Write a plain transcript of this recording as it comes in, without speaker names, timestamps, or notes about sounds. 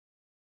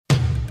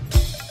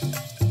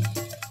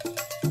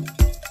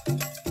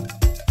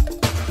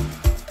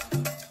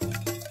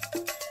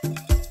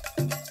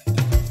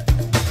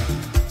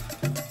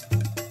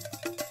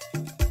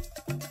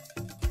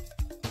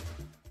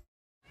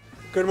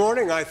Good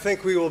morning. I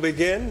think we will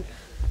begin.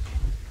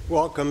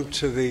 Welcome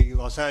to the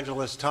Los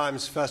Angeles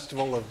Times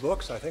Festival of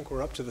Books. I think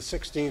we're up to the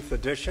 16th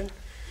edition.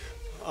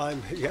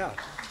 I'm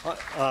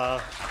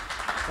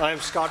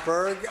Scott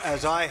Berg.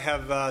 As I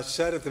have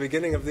said at the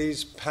beginning of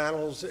these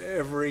panels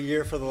every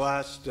year for the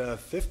last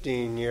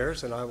 15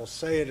 years, and I will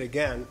say it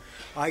again,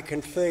 I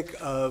can think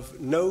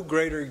of no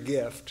greater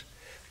gift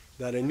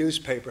that a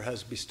newspaper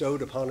has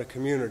bestowed upon a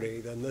community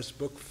than this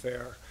book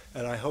fair.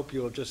 And I hope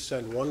you'll just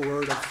send one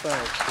word of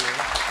thanks to the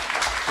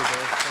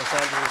Los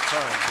Angeles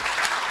Times.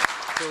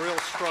 It's a real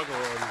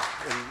struggle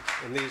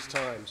in these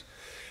times.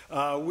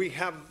 We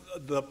have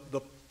the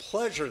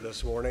pleasure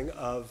this morning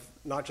of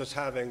not just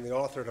having the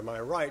author to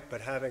my right,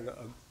 but having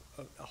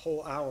a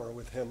whole hour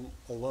with him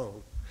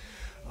alone.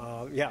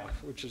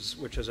 Which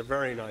is a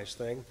very nice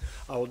thing.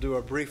 I will do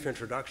a brief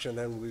introduction,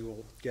 then we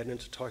will get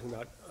into talking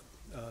about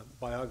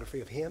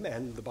biography of him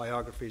and the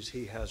biographies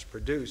he has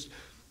produced.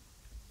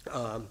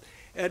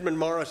 Edmund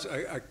Morris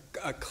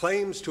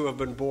claims to have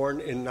been born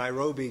in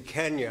Nairobi,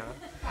 Kenya.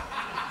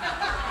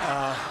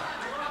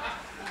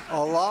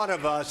 A lot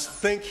of us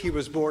think he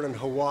was born in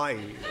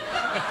Hawaii.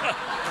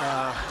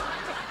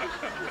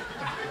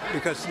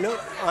 Because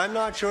I'm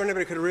not sure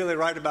anybody could really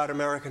write about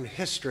American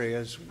history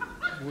as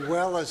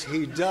well as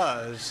he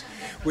does.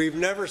 We've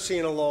never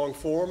seen a long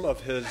form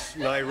of his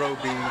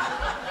Nairobi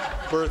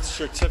birth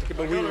certificate,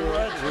 but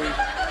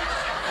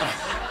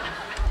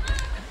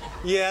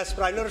yes,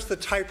 but I noticed the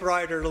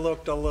typewriter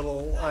looked a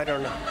little, I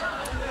don't know.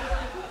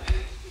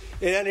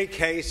 In any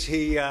case,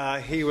 he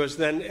was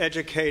then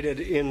educated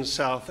in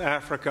South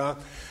Africa,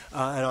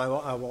 and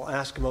I will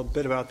ask him a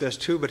bit about this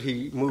too, but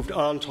he moved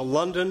on to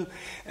London,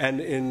 and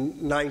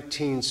in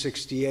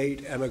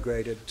 1968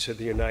 emigrated to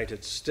the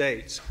United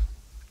States.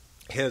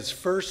 His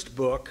first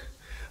book,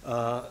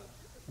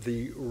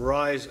 The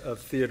Rise of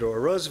Theodore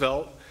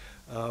Roosevelt,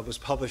 was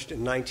published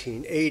in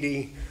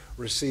 1980,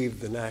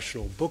 received the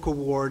National Book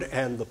Award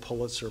and the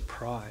Pulitzer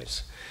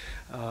Prize.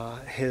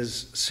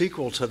 His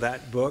sequel to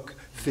that book,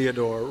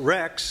 Theodore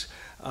Rex,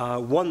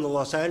 won the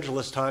Los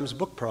Angeles Times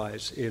Book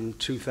Prize in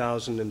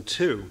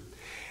 2002.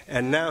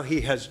 And now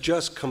he has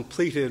just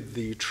completed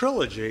the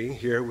trilogy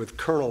here with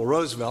Colonel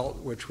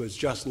Roosevelt, which was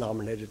just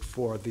nominated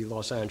for the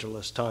Los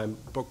Angeles Times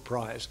Book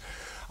Prize.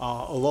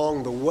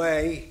 Along the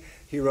way,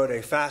 he wrote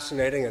a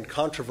fascinating and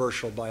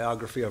controversial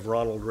biography of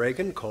Ronald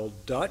Reagan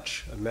called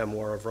Dutch, a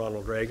memoir of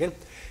Ronald Reagan.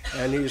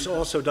 And he's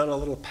also done a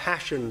little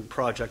passion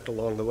project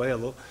along the way, a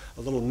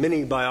little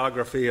mini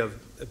biography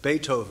of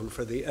Beethoven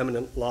for the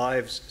Eminent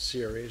Lives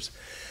series.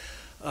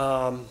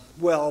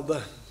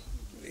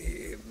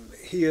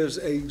 He is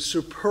a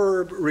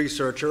superb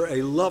researcher,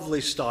 a lovely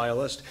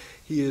stylist.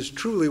 He is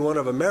truly one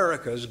of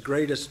America's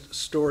greatest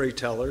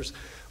storytellers,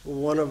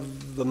 one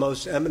of the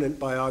most eminent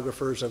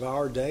biographers of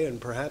our day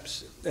and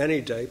perhaps any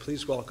day.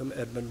 Please welcome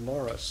Edmund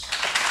Morris.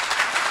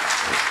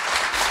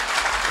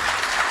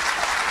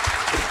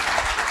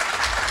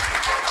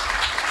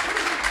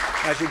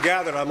 As you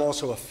gathered, I'm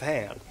also a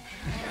fan.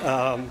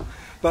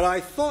 But I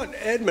thought,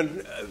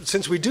 Edmund,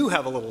 since we do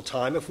have a little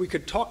time, if we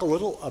could talk a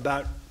little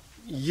about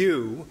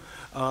you.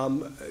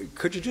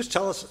 Could you just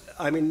tell us,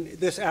 I mean,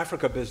 this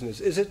Africa business,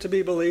 is it to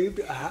be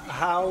believed?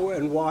 How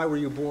and why were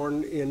you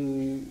born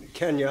in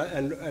Kenya,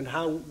 and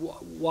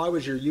why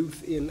was your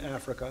youth in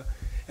Africa?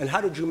 And how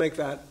did you make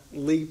that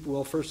leap,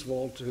 well, first of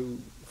all, to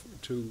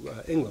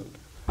England?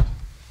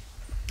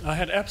 I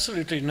had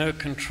absolutely no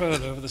control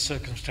over the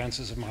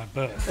circumstances of my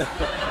birth.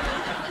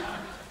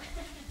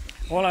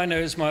 All I know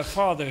is my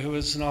father, who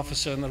was an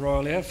officer in the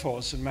Royal Air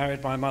Force and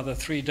married my mother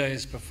 3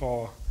 days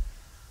before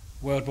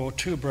World War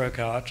II broke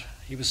out,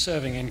 he was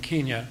serving in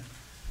Kenya,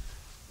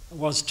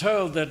 was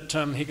told that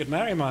he could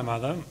marry my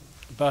mother,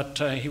 but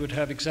he would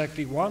have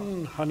exactly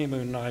one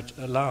honeymoon night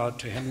allowed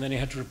to him, then he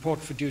had to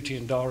report for duty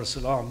in Dar es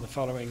Salaam the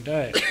following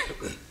day.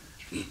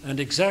 And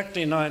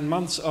exactly 9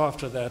 months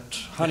after that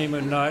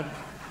honeymoon night,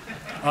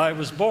 I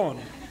was born.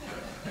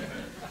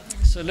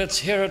 So let's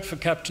hear it for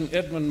Captain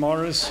Edmund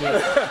Morris,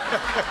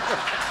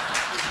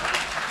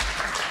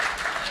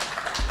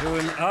 who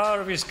in hour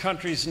of his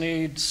country's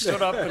need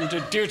stood up and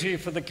did duty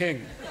for the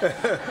king.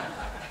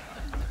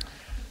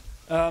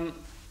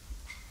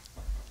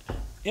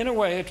 In a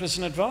way, it was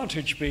an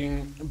advantage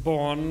being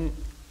born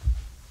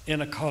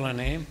in a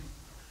colony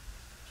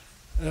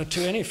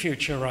to any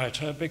future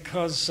writer,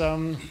 because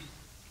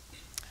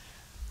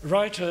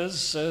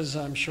writers, as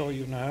I'm sure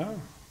you know,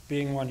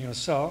 being one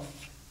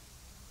yourself,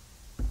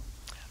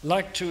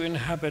 like to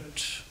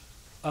inhabit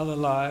other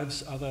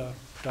lives, other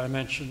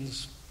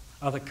dimensions,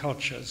 other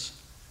cultures.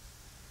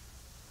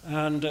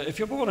 And if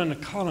you're born in a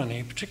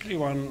colony, particularly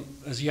one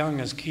as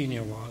young as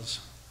Kenya was,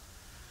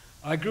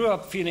 I grew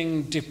up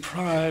feeling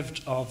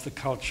deprived of the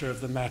culture of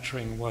the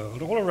mattering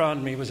world. All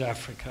around me was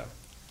Africa.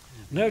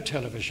 No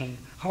television,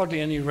 hardly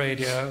any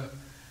radio,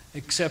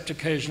 except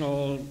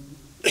occasional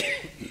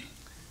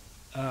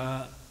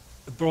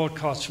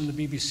broadcasts from the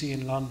BBC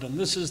in London.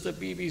 This is the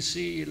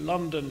BBC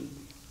London.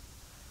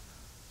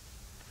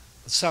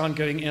 Sound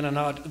going in and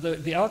out.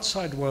 The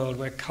outside world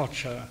where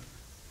culture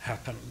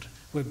happened,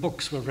 where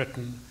books were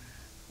written,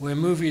 where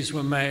movies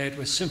were made,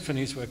 where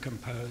symphonies were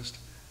composed,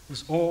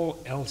 was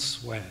all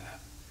elsewhere.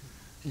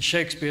 In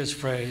Shakespeare's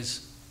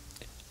phrase,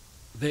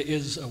 there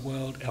is a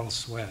world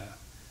elsewhere.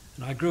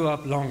 And I grew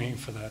up longing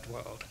for that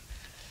world.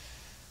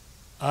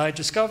 I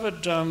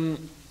discovered The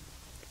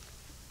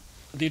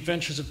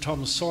Adventures of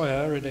Tom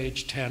Sawyer at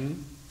age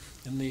 10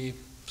 in the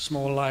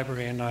small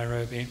library in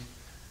Nairobi,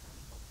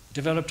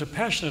 developed a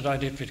passionate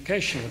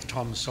identification with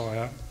Tom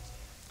Sawyer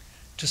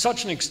to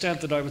such an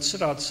extent that I would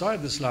sit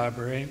outside this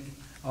library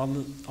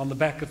on the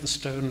back of the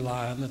stone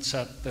lion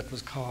that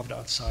was carved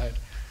outside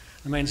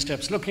the main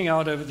steps, looking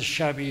out over the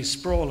shabby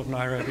sprawl of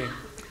Nairobi.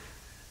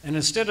 And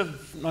instead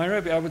of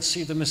Nairobi, I would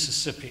see the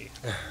Mississippi,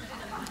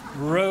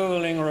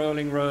 rolling,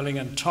 rolling, rolling,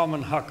 and Tom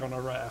and Huck on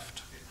a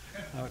raft.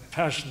 I would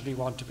passionately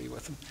want to be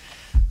with them.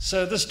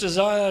 So this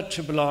desire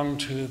to belong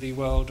to the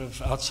world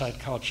of outside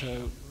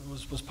culture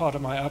was part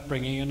of my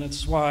upbringing, and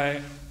it's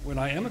why when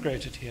I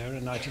emigrated here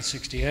in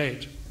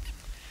 1968,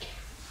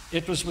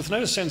 it was with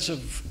no sense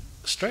of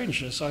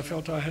strangeness. I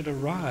felt I had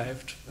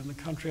arrived in the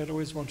country I'd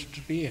always wanted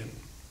to be in.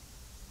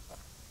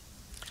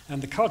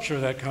 And the culture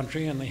of that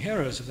country and the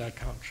heroes of that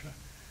culture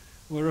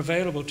were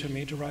available to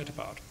me to write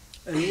about.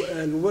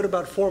 And what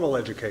about formal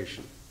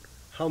education?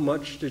 How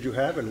much did you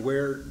have, and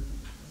where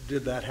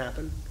did that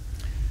happen?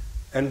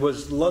 And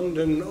was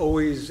London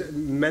always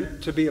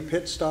meant to be a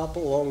pit stop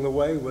along the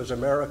way? Was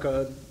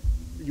America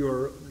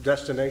your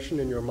destination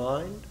in your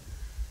mind?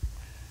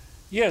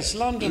 Yes,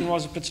 London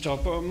was a pit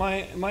stop, but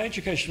my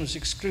education was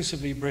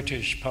exclusively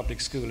British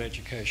public school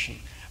education.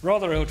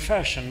 Rather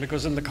old-fashioned,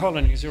 because in the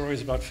colonies you're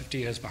always about 50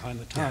 years behind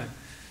the time.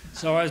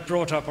 So I was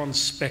brought up on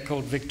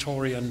speckled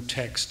Victorian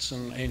texts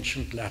and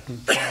ancient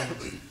Latin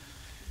poems,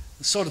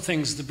 the sort of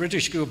things the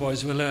British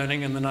schoolboys were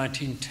learning in the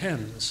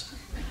 1910s.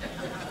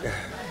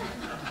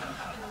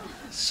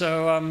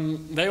 So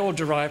they all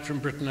derived from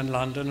Britain and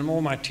London, and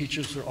all my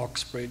teachers were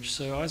Oxbridge,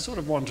 so I sort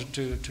of wanted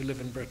to live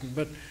in Britain.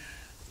 But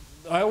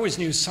I always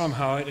knew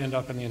somehow I'd end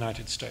up in the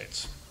United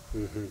States.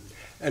 Mm-hmm.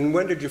 And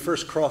when did you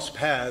first cross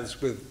paths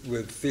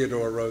with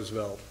Theodore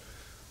Roosevelt?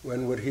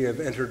 When would he have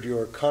entered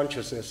your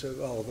consciousness?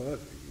 Although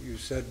you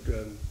said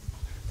the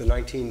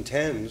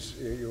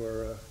 1910s, you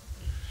were...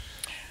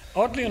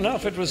 Oddly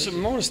enough, it was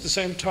more or less the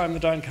same time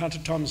that I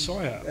encountered Tom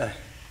Sawyer.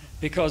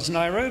 Because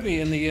Nairobi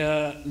in the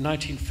year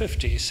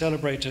 1950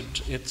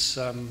 celebrated its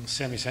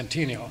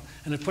semi-centennial,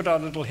 and it put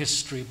out a little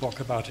history book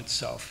about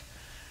itself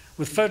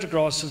with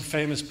photographs of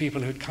famous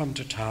people who'd come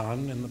to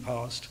town in the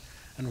past.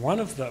 And one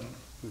of them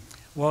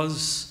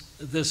was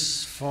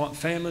this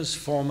famous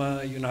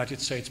former United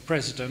States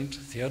President,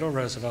 Theodore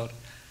Roosevelt.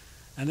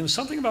 And there was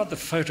something about the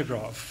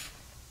photograph,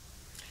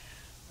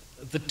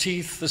 the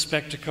teeth, the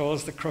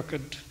spectacles, the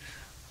crooked,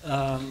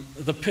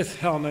 the pith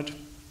helmet,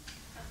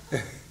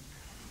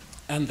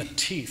 and the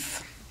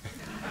teeth.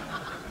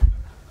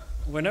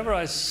 Whenever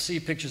I see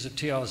pictures of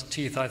TR's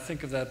teeth, I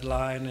think of that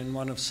line in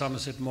one of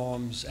Somerset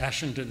Maugham's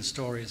Ashenden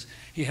stories.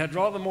 He had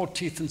rather more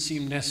teeth than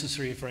seemed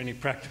necessary for any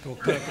practical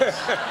purpose.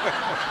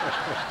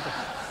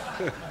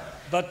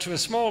 But to a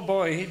small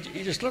boy,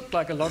 he just looked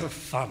like a lot of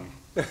fun.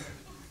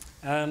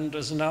 And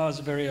as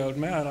a very old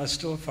man, I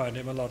still find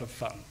him a lot of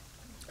fun.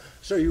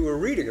 So you were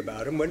reading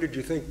about him. When did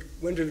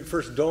it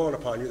first dawn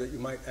upon you that you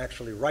might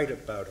actually write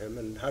about him,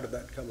 and how did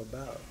that come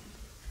about?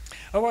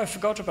 Oh, I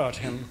forgot about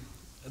him.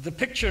 The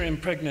picture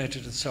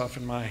impregnated itself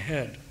in my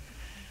head,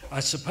 I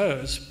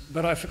suppose,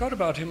 but I forgot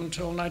about him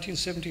until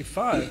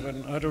 1975,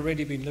 when I'd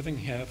already been living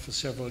here for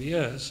several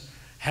years,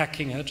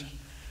 hacking it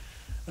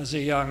as a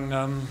young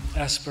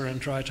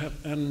aspirant writer,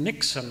 and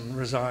Nixon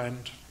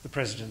resigned the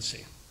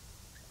presidency.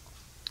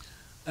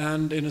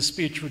 And in a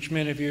speech which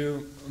many of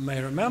you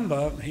may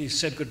remember, he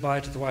said goodbye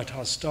to the White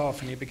House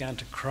staff and he began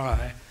to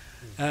cry,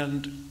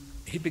 and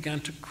he began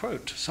to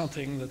quote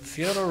something that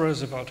Theodore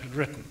Roosevelt had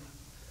written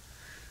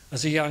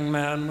as a young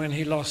man when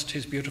he lost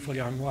his beautiful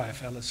young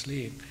wife, Alice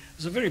Lee. It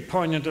was a very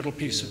poignant little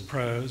piece of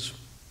prose.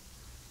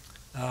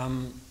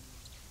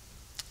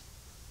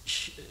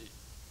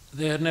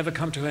 There had never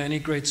come to her any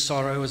great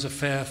sorrow. As a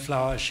fair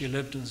flower she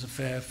lived, and as a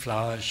fair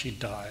flower she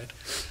died.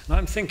 And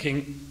I'm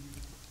thinking,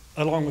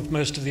 along with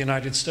most of the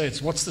United States,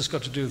 what's this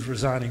got to do with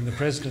resigning the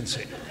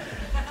presidency?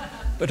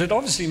 But it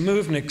obviously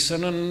moved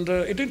Nixon, and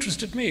it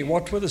interested me.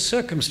 What were the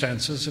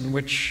circumstances in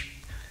which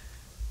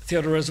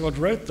Theodore Roosevelt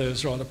wrote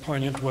those rather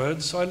poignant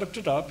words? So I looked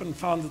it up and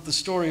found that the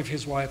story of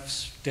his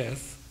wife's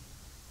death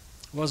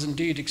was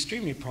indeed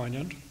extremely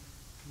poignant.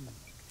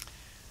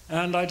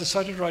 And I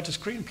decided to write a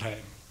screenplay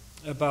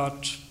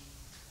about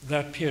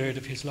that period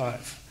of his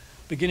life,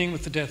 beginning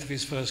with the death of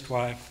his first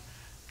wife,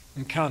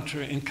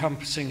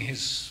 encompassing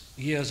his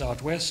years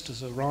out west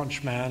as a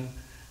ranch man,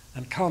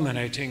 and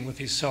culminating with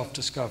his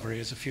self-discovery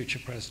as a future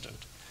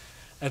president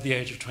at the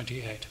age of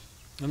 28.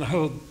 And the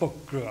whole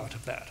book grew out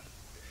of that.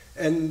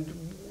 And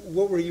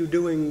what were you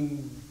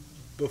doing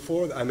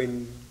before that? I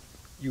mean,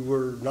 you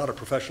were not a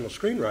professional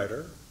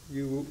screenwriter.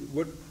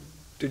 What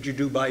did you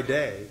do by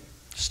day?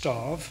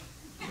 Starve.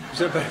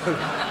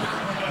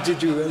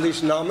 Did you at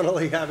least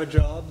nominally have a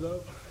job,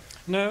 though?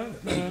 No.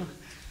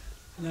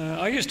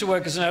 I used to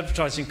work as an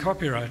advertising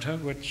copywriter,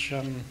 which,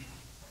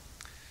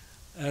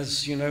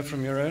 as you know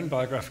from your own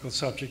biographical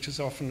subject, is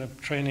often a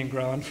training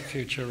ground for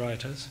future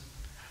writers.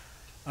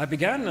 I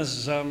began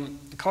as a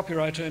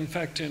copywriter, in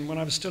fact, when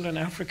I was still in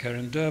Africa,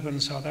 in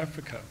Durban, South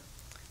Africa,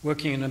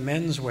 working in a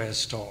menswear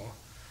store,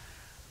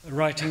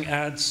 writing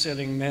ads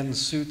selling men's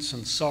suits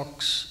and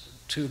socks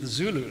to the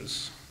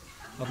Zulus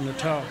of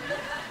Natal.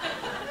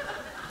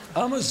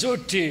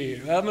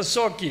 Amazuti,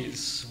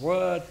 Amasokis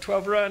were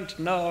 12 rand,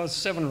 now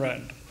 7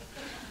 rand.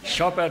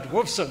 Shop at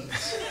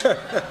Wolfson's.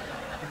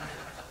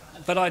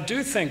 But I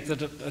do think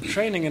that a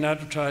training in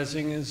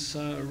advertising is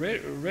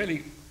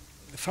really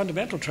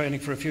fundamental training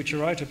for a future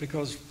writer,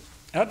 because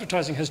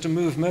advertising has to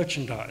move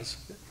merchandise.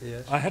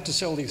 Yes. I had to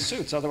sell these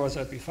suits, otherwise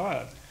I'd be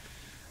fired.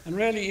 And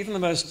really, even the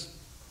most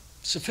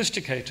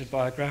sophisticated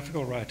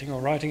biographical writing,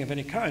 or writing of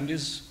any kind,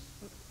 is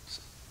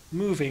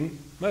moving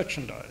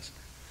merchandise.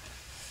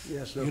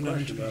 Yes, no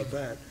question about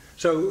that.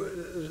 So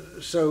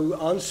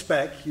on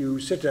spec, you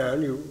sit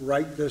down, you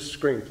write this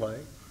screenplay.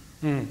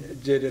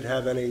 Did it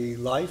have any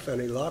life,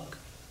 any luck?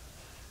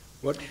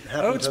 What happened to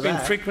that? Oh, it's been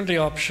frequently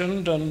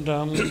optioned,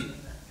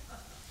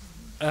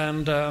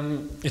 and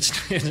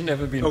it's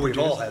never been produced. We've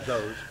all had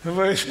those.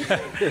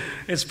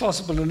 It's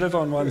possible to live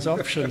on one's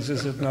options,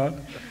 is it not?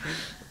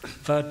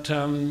 But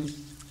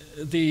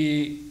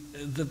the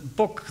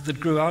book that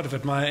grew out of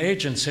it, my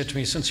agent said to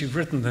me, since you've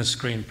written this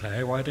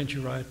screenplay, why don't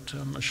you write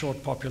a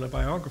short popular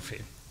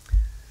biography?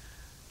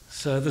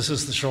 So this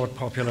is the short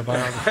popular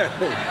biography.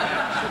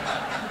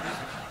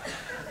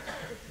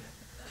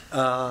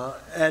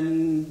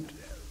 And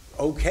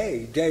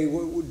okay, day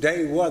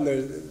one,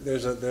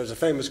 there's a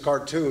famous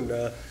cartoon,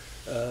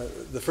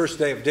 the first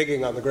day of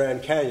digging on the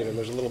Grand Canyon, and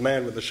there's a little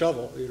man with a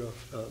shovel.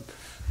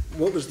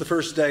 What was the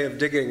first day of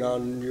digging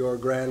on your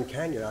Grand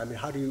Canyon? I mean,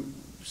 how do you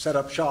set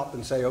up shop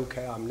and say,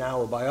 okay, I'm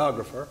now a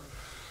biographer?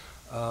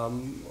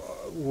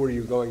 Were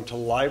you going to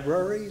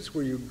libraries?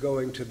 Were you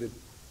going to the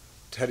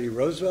Teddy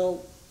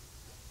Roosevelt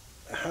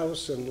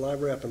house and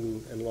library up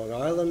in Long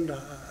Island?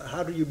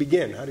 How do you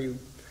begin? How do you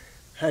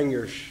hang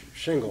your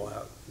shingle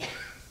out?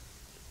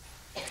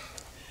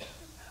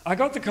 I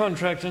got the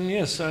contract, and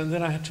yes, and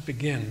then I had to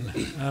begin.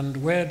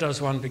 And where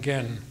does one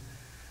begin?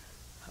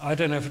 I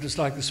don't know if it was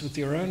like this with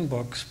your own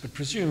books, but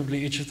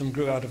presumably each of them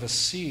grew out of a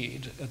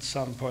seed at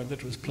some point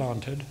that was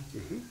planted.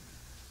 Mm-hmm.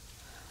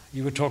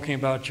 You were talking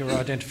about your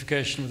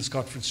identification with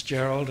Scott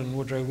Fitzgerald and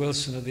Woodrow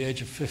Wilson at the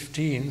age of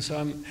 15,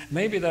 so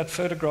maybe that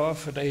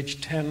photograph at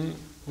age 10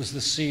 was the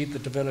seed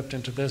that developed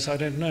into this, I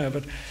don't know.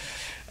 But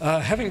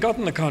having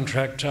gotten the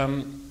contract,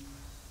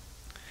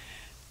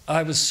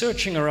 I was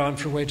searching around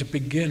for a way to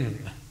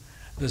begin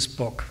this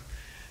book.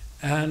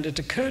 And it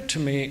occurred to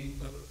me,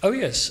 oh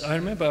yes, I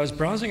remember I was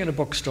browsing in a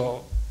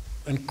bookstore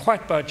and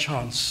quite by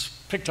chance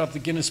picked up the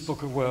Guinness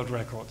Book of World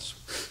Records.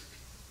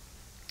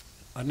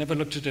 I'd never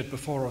looked at it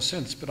before or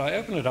since, but I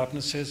opened it up and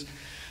it says,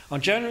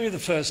 on January the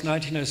 1st,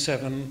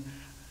 1907,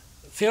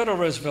 Theodore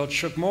Roosevelt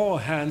shook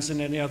more hands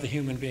than any other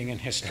human being in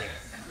history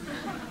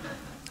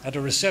at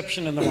a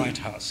reception in the White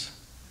House.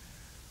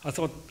 I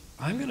thought,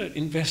 I'm going to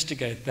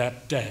investigate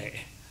that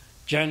day,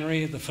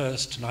 January the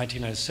 1st,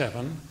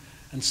 1907,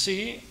 and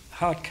see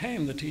how it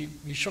came that he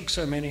shook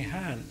so many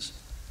hands.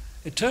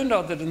 It turned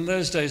out that in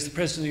those days, the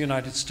President of the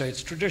United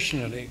States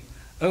traditionally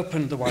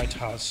opened the White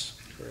House.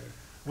 Correct.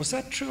 Was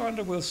that true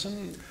under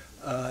Wilson?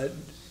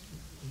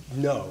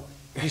 No.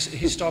 He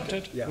stopped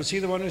it? Yeah. Was he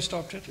the one who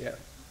stopped it? Yeah.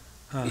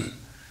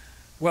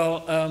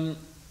 Well,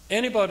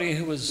 anybody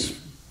who was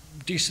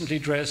decently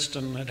dressed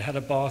and had had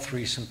a bath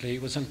recently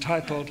was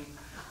entitled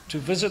to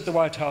visit the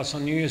White House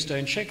on New Year's Day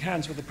and shake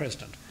hands with the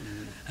President.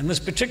 Mm-hmm. And this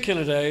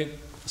particular day,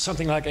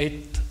 something like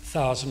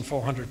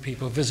 8,400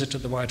 people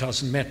visited the White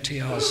House and met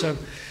TR. So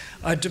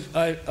I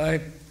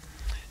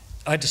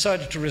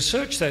decided to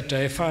research that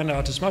day, find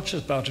out as much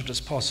about it as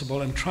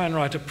possible, and try and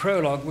write a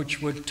prologue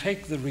which would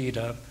take the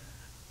reader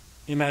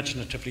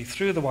imaginatively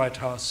through the White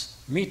House,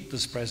 meet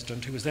this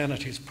president who was then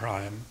at his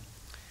prime.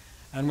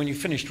 And when you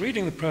finished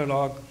reading the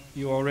prologue,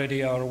 you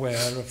already are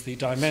aware of the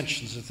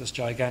dimensions of this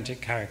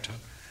gigantic character.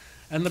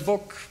 And the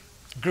book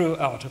grew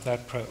out of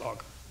that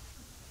prologue.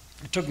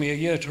 It took me a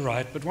year to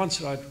write, but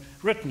once I'd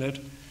written it,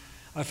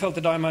 I felt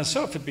that I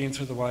myself had been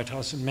through the White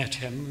House and met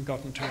him and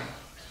gotten to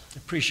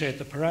appreciate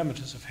the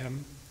parameters of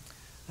him.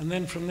 And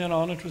then from then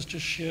on, it was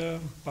just sheer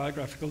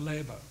biographical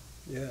labor.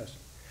 Yes.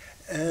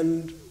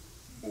 And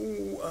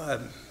I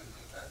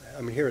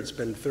mean, here it's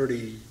been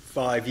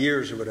 35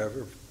 years or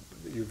whatever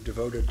that you've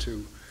devoted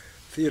to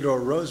Theodore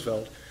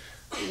Roosevelt.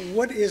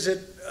 What is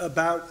it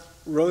about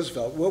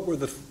Roosevelt? What were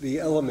the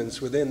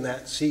elements within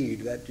that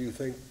seed that you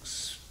think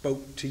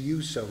spoke to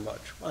you so much?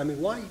 I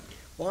mean, why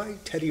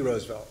Teddy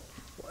Roosevelt?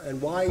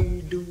 And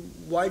why do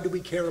we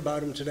care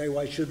about him today?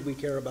 Why should we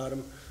care about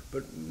him?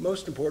 But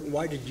most important,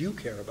 why did you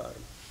care about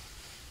him?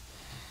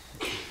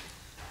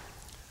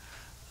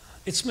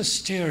 It's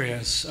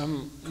mysterious.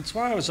 It's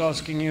why I was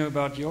asking you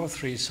about your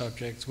three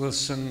subjects,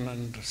 Wilson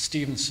and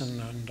Stevenson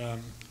and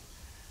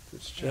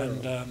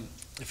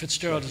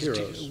Fitzgerald.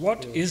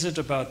 What is it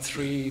about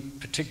three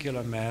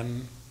particular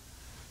men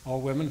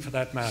or women for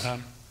that matter,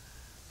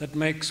 that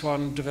makes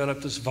one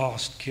develop this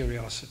vast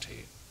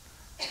curiosity?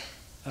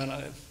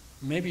 And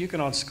maybe you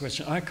can answer the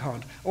question. I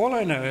can't. All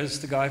I know is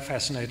the guy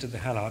fascinated the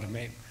hell out of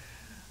me.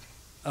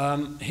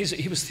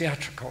 He was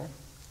theatrical,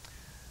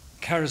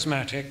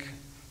 charismatic,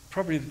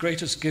 probably the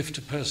greatest gift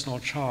of personal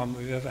charm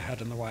we've ever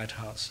had in the White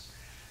House.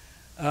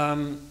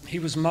 He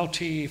was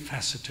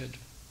multifaceted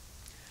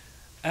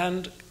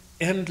and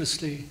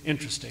endlessly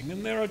interesting.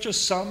 And there are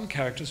just some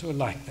characters who are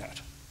like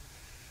that.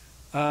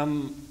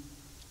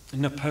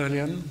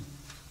 Napoleon,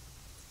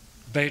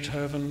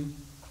 Beethoven,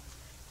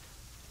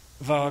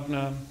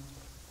 Wagner.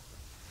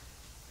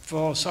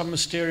 For some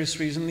mysterious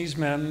reason, these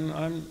men,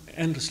 I'm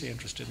endlessly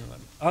interested in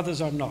them.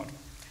 Others I'm not.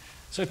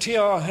 So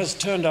TR has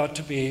turned out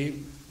to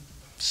be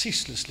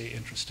ceaselessly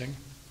interesting.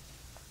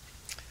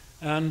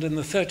 And in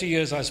the 30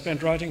 years I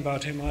spent writing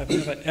about him, I've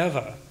never,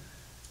 ever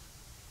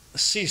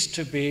ceased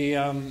to be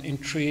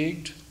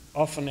intrigued,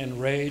 often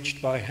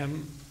enraged by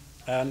him,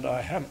 and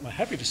I'm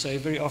happy to say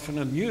very often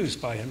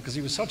amused by him, because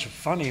he was such a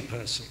funny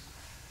person.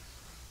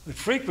 But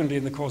frequently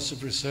in the course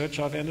of research,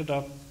 I've ended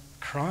up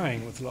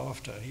crying with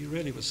laughter. He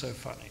really was so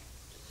funny.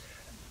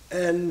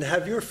 And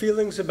have your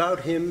feelings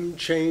about him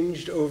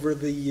changed over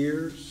the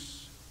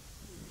years?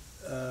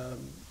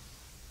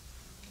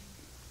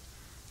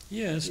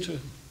 Yes, too.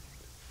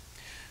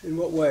 In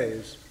what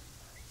ways?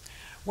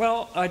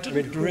 Well, I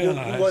didn't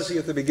realize... Who was he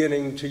at the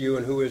beginning to you,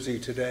 and who is he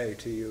today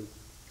to you?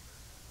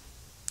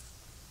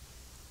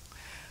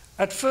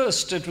 At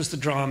first, it was the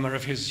drama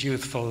of his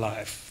youthful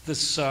life.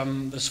 This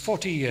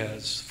 40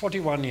 years,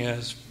 41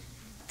 years,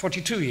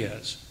 42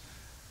 years,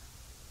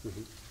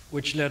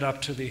 which led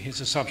up to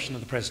his assumption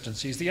of the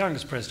presidency. He's the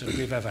youngest president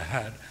we've ever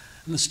had.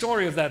 And the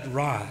story of that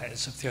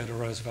rise of Theodore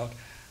Roosevelt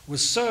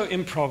was so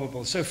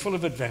improbable, so full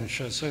of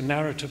adventure, so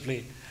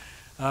narratively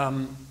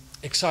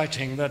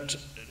exciting that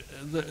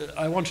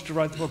I wanted to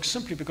write the book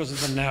simply because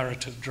of the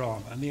narrative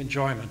drama and the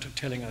enjoyment of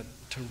telling a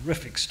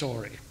terrific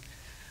story.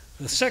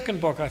 The second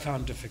book I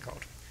found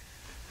difficult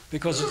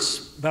because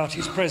it's about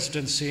his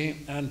presidency,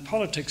 and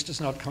politics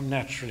does not come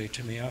naturally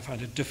to me. I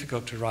find it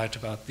difficult to write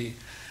about the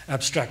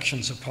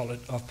abstractions of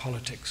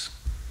politics.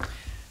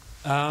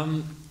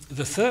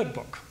 The third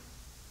book,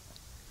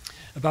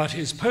 about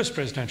his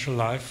post-presidential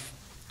life,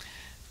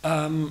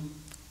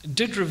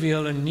 did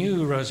reveal a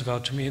new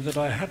Roosevelt to me that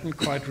I hadn't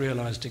quite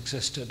realized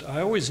existed.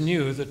 I always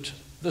knew that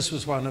this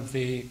was one of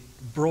the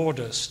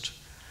broadest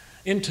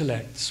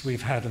intellects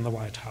we've had in the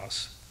White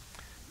House.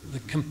 The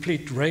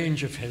complete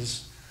range of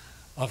his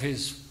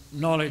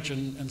knowledge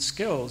and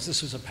skills.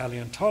 This was a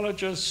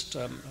paleontologist,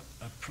 a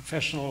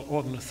professional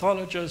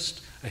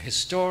ornithologist, a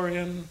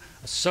historian,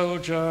 a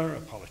soldier,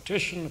 a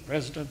politician, a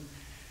president,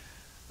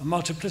 a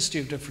multiplicity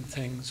of different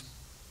things.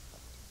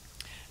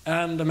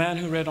 And a man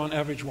who read on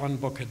average one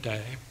book a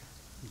day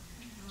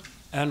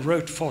and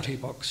wrote 40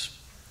 books.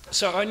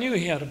 So I knew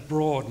he had a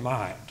broad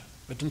mind,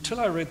 but until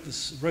I wrote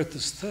this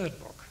third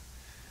book,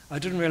 I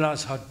didn't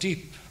realize how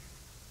deep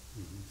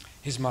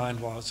his mind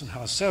was and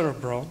how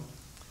cerebral,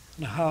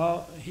 and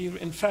how he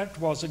in fact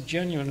was a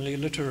genuinely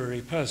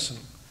literary person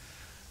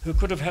who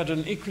could have had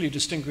an equally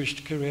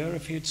distinguished career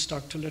if he had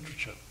stuck to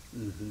literature.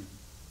 And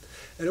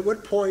at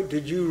what point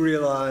did you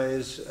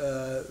realize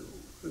that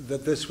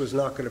this was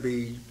not going to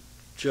be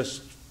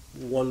just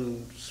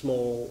one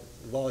small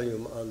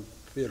volume on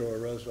Theodore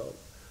Roosevelt?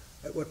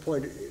 At what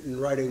point in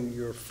writing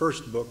your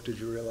first book did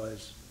you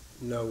realize,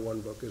 no,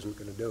 one book isn't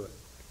going to do it?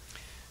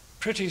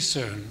 Pretty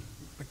soon,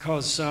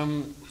 because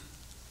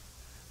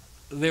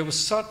there was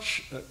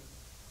such...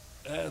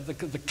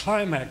 the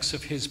climax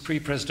of his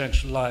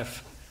pre-presidential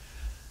life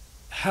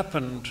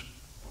happened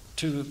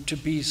to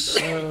be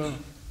so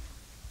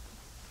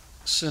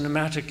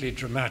cinematically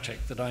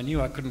dramatic that I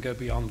knew I couldn't go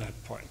beyond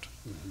that point.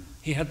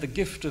 He had the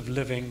gift of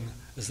living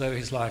as though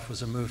his life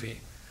was a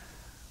movie.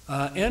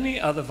 Any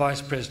other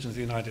vice president of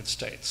the United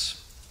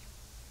States,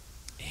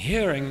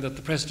 hearing that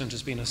the president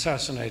has been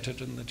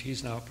assassinated and that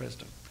he's now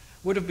president,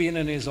 would have been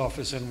in his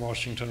office in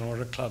Washington or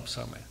at a club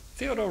somewhere.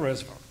 Theodore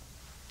Roosevelt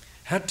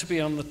had to be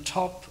on the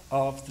top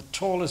of the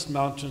tallest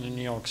mountain in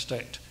New York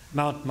State,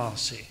 Mount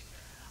Marcy,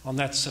 on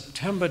that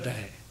September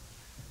day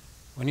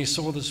when he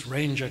saw this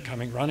ranger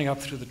coming, running up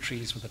through the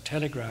trees with a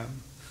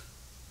telegram.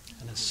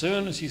 And as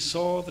soon as he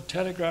saw the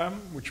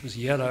telegram, which was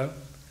yellow,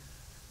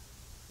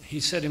 he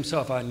said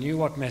himself, I knew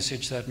what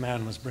message that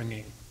man was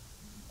bringing.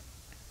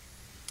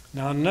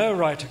 Now, no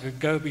writer could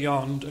go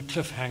beyond a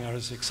cliffhanger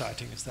as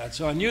exciting as that.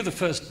 So I knew the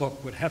first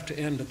book would have to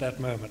end at that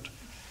moment,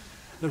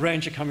 the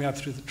ranger coming up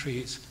through the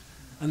trees.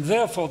 And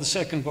therefore, the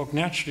second book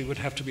naturally would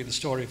have to be the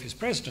story of his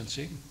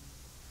presidency,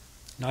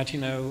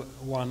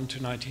 1901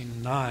 to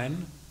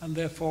 1909, and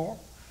therefore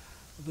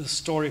the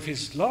story of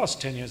his last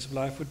 10 years of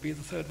life would be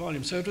the third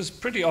volume. So it was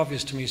pretty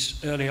obvious to me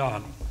early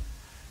on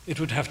it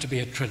would have to be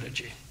a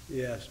trilogy.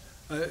 Yes.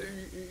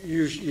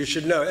 You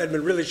should know,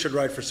 Edmund really should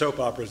write for soap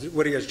operas.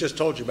 What he has just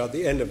told you about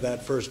the end of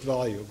that first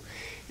volume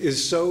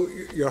is so,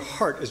 your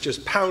heart is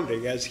just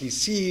pounding as he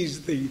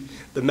sees the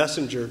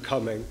messenger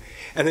coming,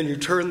 and then you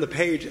turn the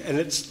page and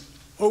it's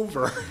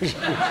over.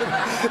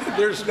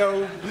 there's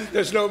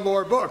no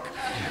more book.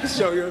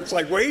 So it's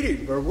like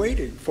we're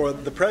waiting for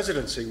the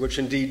presidency, which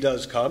indeed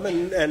does come,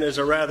 and is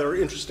a rather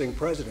interesting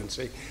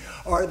presidency.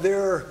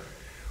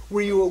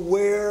 Were you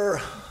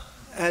aware,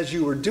 as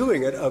you were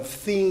doing it, of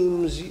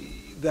themes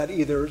that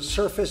either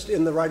surfaced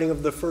in the writing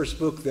of the first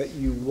book that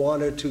you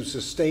wanted to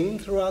sustain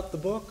throughout the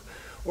book,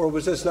 or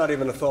was this not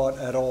even a thought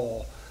at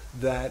all,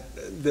 that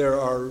there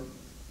are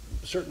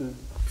certain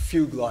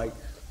fugue-like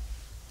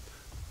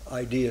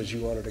ideas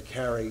you wanted to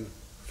carry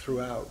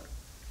throughout?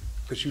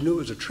 Because you knew it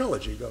was a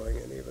trilogy going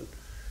in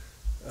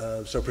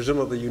even. So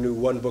presumably you knew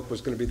one book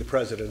was going to be the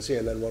presidency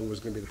and then one was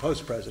going to be the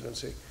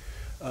post-presidency.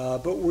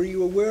 But were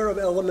you aware of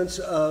elements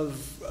of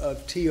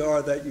TR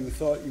that you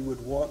thought you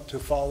would want to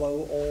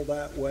follow all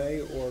that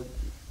way, or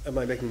am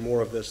I making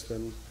more of this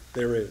than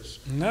there is?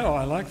 No,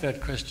 I like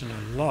that question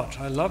a lot.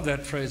 I love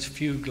that phrase,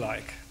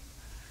 fugue-like.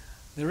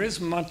 There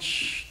is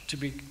much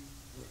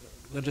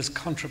that is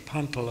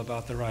contrapuntal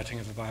about the writing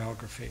of a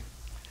biography.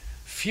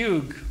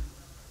 Fugue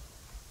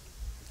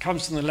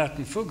comes from the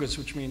Latin fugus,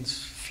 which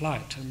means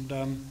flight, and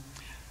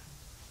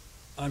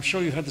I'm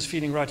sure you've had this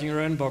feeling writing your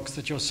own books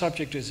that your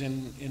subject is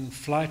in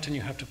flight and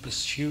you have to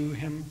pursue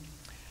him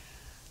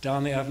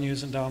down the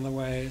avenues and down the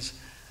ways.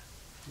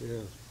 Yeah.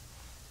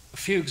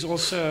 Fugues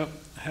also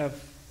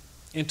have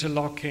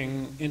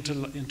intertwining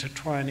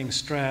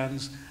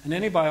strands, and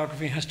any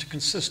biography has to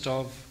consist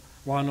of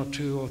one or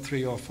two or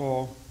three or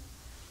four,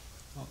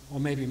 or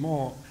maybe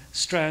more,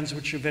 strands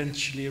which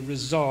eventually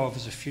resolve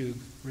as a fugue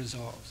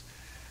resolves.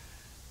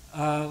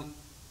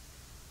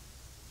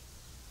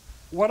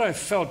 What I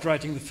felt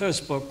writing the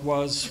first book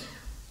was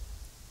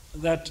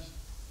that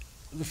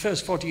the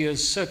first 40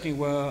 years certainly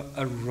were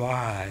a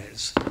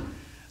rise.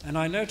 And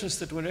I noticed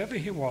that wherever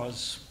he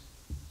was,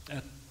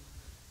 at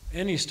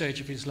any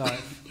stage of his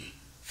life,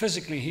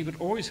 physically he would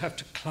always have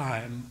to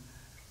climb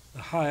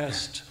the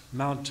highest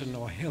mountain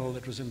or hill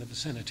that was in the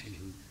vicinity.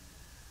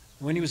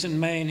 When he was in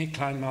Maine, he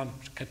climbed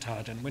Mount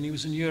Katahdin. When he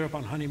was in Europe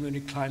on honeymoon,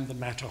 he climbed the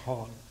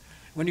Matterhorn.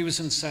 When he was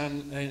in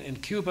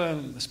Cuba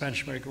in the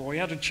Spanish-American War, he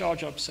had to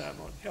charge up San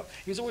Juan Hill.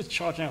 He was always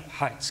charging up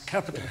heights,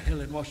 Capitol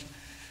Hill in Washington.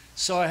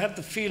 So I had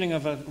the feeling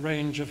of a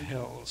range of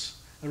hills,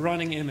 a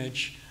running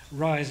image,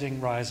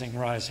 rising, rising,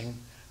 rising,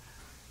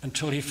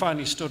 until he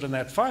finally stood on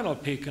that final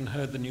peak and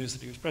heard the news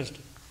that he was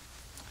president.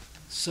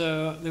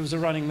 So there was a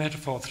running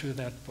metaphor through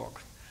that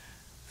book.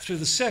 Through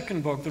the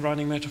second book, the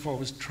running metaphor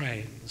was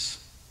trains.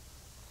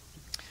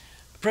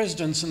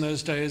 Presidents in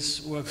those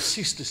days were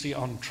ceaselessly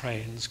on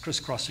trains,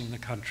 crisscrossing the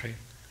country.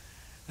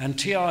 And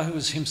TR, who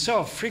was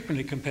himself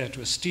frequently compared to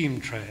a steam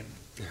train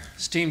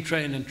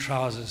in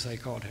trousers, they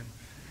called him,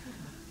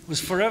 was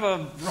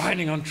forever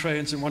riding on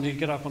trains and wanting to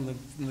get up in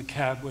the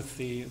cab with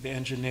the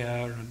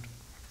engineer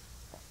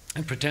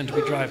and pretend to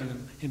be driving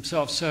them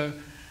himself. So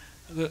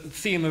the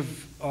theme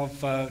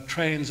of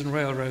trains and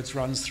railroads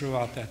runs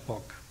throughout that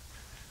book.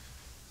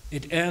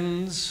 It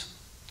ends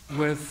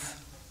with,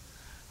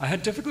 I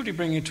had difficulty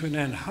bringing it to an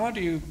end. How do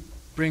you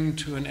bring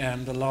to an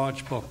end a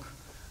large book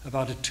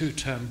about a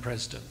two-term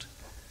president?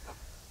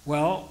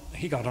 Well,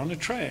 he got on a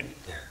train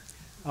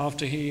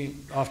after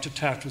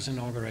Taft was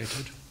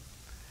inaugurated,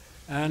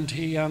 and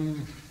he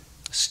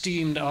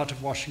steamed out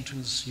of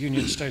Washington's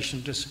Union Station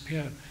and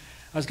disappeared.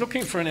 I was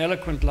looking for an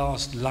eloquent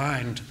last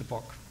line to the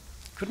book.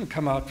 Couldn't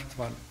come out with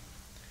one.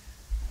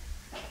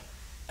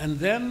 And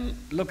then,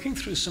 looking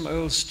through some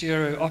old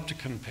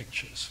stereopticon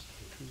pictures,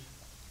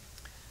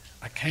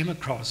 I came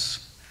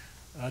across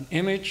an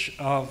image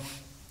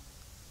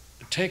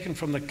taken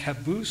from the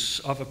caboose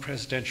of a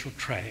presidential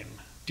train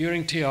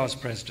during TR's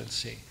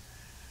presidency.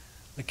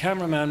 The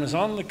cameraman was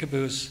on the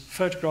caboose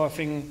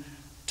photographing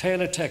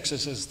Taylor,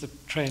 Texas, as the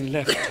train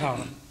left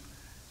town.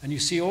 And you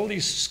see all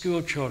these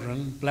school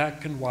children,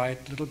 black and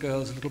white, little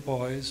girls, little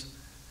boys,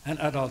 and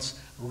adults,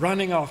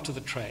 running after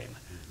the train.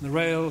 And the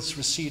rails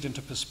recede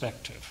into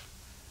perspective.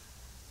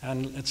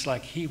 And it's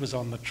like he was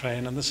on the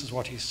train, and this is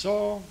what he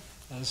saw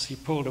as he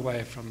pulled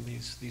away from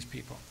these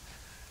people.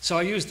 So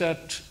I used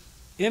that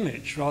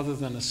image rather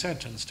than a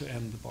sentence to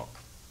end the book.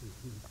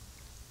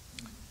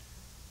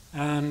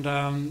 And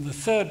the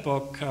third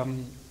book,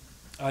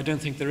 I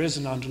don't think there is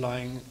an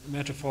underlying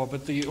metaphor,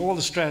 but all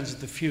the strands of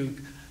the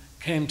fugue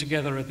came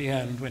together at the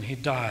end when he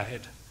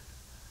died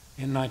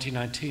in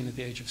 1919 at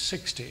the age of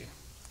 60,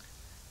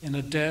 in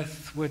a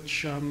death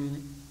which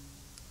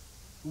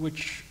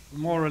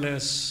more or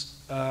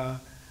less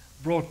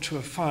brought to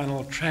a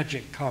final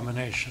tragic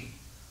culmination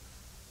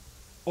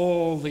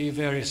all the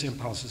various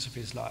impulses of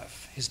his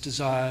life. His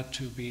desire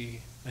to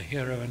be a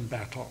hero in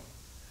battle,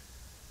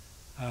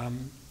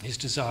 his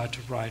desire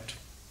to write,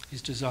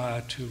 his desire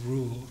to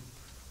rule.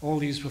 All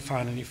these were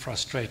finally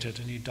frustrated,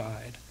 and he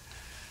died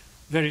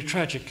very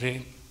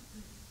tragically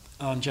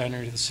on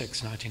January the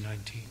 6th,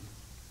 1919.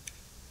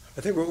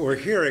 I think what we're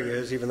hearing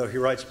is, even though he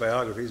writes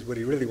biographies, what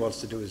he really wants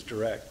to do is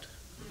direct.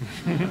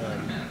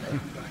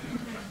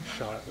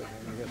 Shot with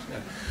him,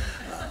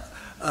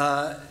 I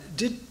guess.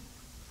 Did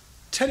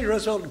Teddy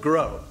Roosevelt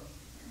grow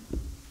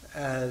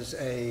as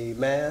a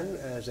man,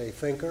 as a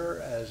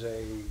thinker, as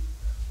a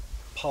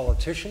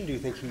politician? Do you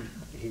think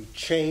he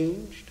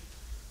changed?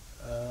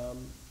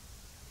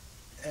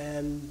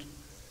 And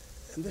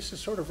this is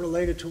sort of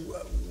related to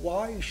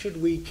why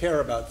should we care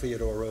about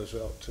Theodore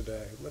Roosevelt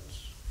today?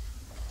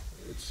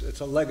 It's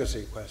a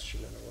legacy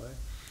question in a way.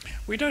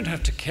 We don't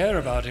have to care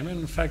about him.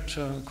 In fact,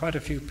 quite a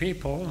few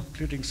people,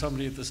 including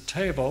somebody at this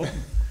table,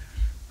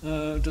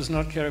 does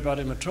not care about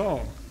him at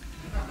all.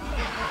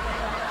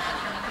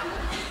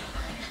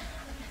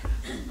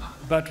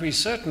 But we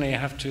certainly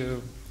have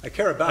to... I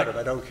care about him,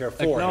 I don't care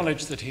for him.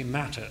 Acknowledge that he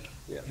mattered.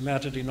 Yes. He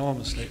mattered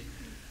enormously.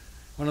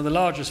 One of the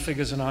largest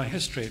figures in our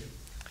history.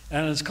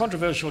 And as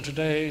controversial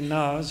today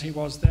now as he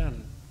was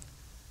then.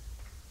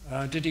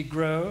 Did he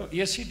grow?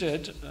 Yes, he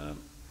did.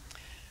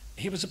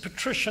 He was a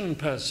patrician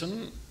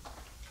person,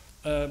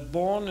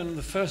 born in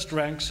the first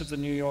ranks of the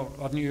New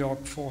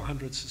York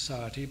 400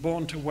 Society,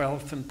 born to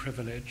wealth and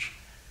privilege,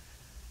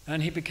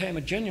 and he became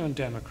a genuine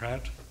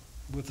Democrat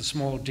with a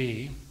small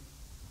d,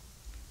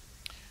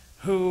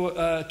 who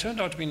turned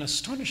out to be an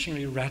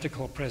astonishingly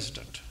radical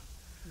president.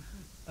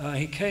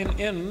 He came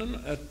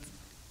in at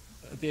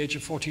the age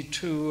of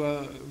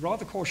 42,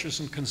 rather cautious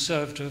and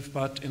conservative,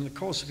 but in the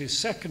course of his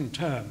second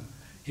term,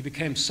 he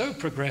became so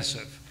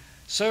progressive,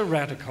 so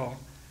radical,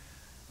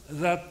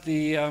 that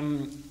the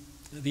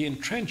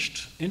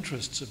entrenched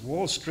interests of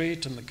Wall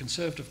Street and the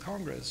Conservative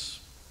Congress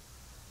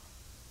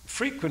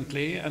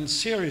frequently and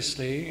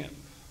seriously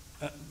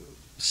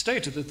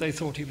stated that they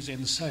thought he was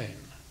insane.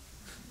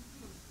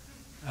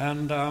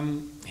 And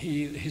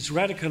his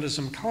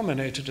radicalism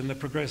culminated in the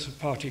Progressive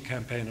Party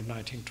campaign of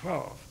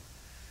 1912,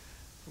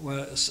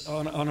 where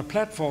on a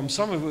platform,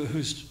 some of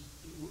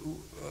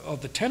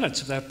the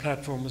tenets of that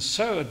platform was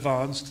so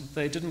advanced that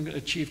they didn't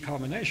achieve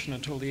culmination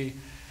until the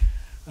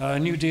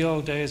New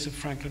Deal days of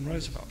Franklin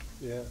Roosevelt.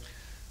 Yeah.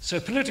 So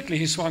politically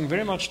he swung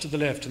very much to the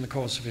left in the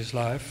course of his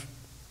life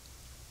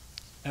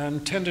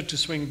and tended to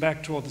swing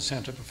back toward the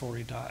center before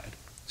he died.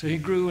 So he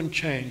grew and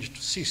changed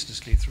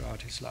ceaselessly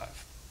throughout his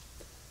life.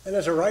 And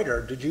as a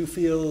writer, did you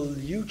feel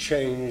you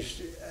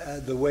changed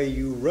the way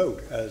you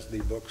wrote as the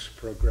books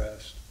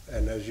progressed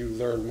and as you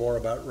learned more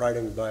about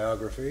writing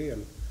biography?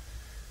 And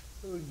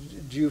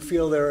do you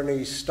feel there are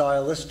any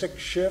stylistic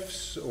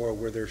shifts, or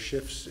were there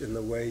shifts in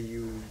the way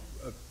you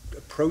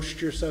approached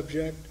your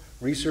subject,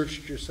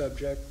 researched your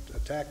subject,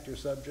 attacked your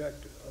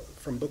subject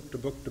from book to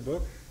book to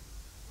book?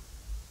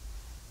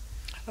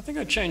 I think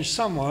I changed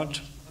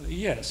somewhat,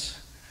 yes.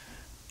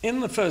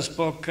 In the first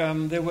book,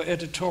 there were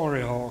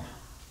editorial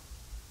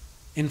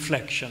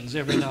inflections.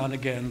 Every now and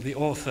again, the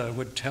author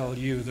would tell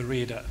you, the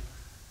reader,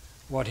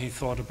 what he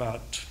thought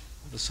about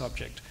the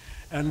subject,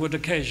 and would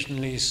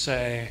occasionally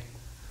say,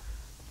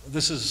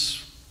 this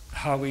is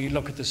how we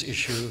look at this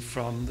issue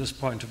from this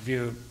point of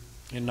view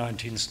in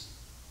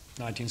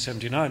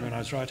 1979 when I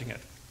was writing it.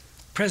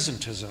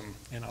 Presentism,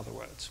 in other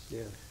words.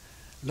 Yeah.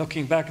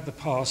 Looking back at the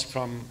past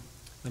from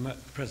the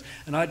present.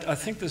 And I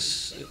think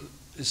this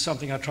is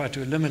something I tried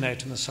to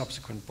eliminate in the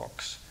subsequent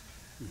books.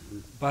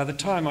 Mm-hmm. By the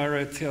time I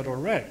wrote Theodore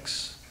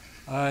Rex,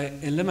 I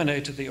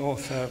eliminated the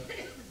author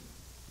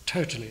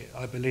totally,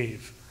 I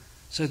believe,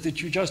 so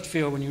that you just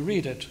feel when you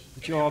read it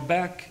that you are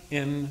back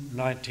in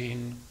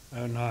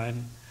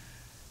 1909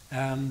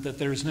 and that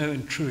there is no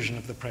intrusion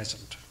of the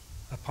present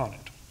upon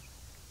it.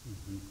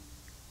 Mm-hmm.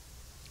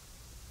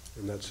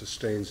 And that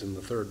sustains in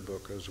the third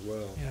book as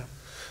well. Yeah.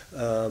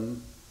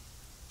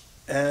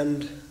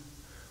 And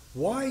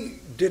why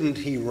didn't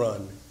he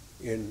run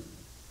in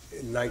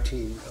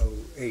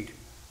 1908?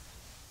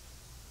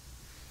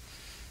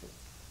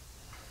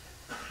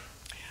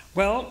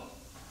 Well,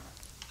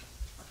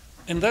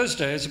 in those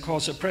days, of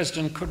course, a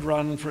president could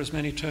run for as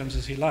many terms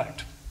as he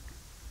liked.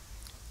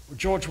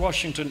 George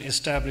Washington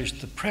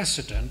established the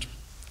precedent.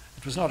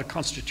 It was not a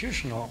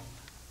constitutional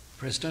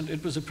president,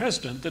 it was a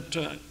president that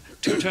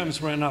 2 terms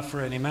were enough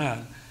for any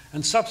man.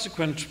 And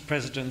subsequent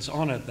presidents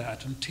honored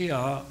that, and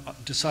TR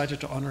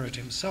decided to honor it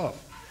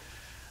himself.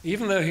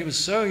 Even though he was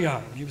so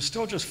young, he was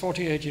still just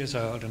 48 years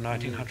old in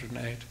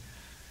 1908,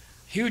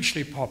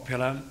 hugely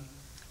popular,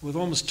 with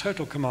almost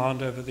total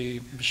command over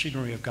the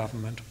machinery of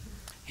government.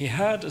 He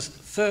had a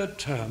 3rd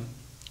term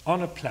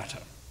on a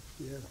platter,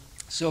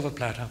 silver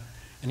platter,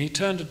 and he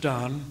turned it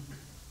down,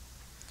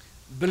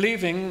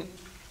 believing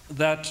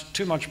that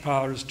too much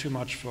power is too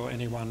much for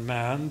any one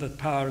man, that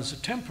power is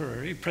a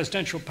temporary,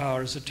 presidential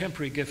power is a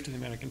temporary gift to the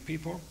American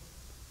people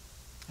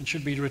and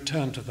should be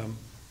returned to them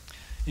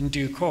in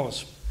due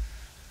course.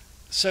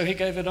 So he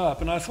gave it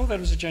up, and I thought that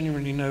was a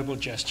genuinely noble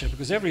gesture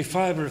because every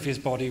fiber of his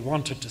body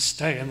wanted to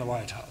stay in the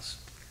White House.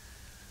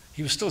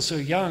 He was still so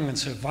young and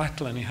so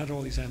vital, and he had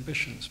all these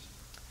ambitions.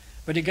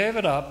 But he gave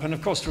it up, and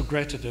of course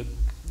regretted it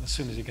as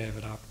soon as he gave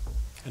it up,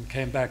 and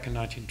came back in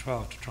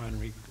 1912 to try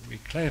and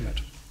reclaim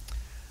it.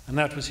 And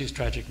that was his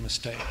tragic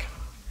mistake.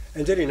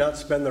 And did he not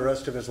spend the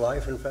rest of his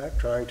life, in fact,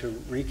 trying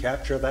to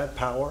recapture that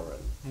power?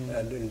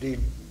 And indeed,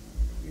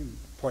 you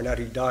point out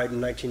he died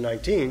in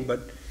 1919,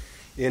 but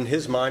in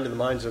his mind, in the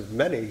minds of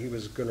many, he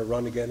was going to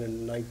run again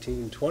in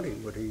 1920.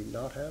 Would he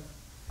not have?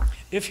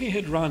 If he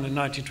had run in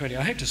 1920,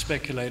 I hate to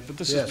speculate, but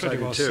this is pretty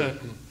well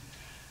certain.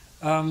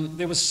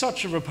 There was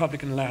such a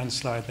Republican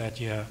landslide that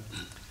year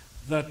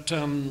that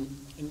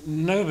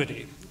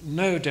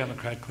no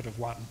Democrat could have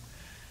won.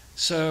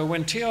 So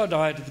when TR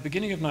died at the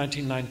beginning of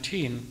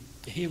 1919,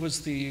 he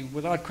was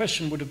without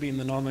question, would have been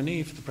the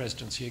nominee for the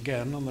presidency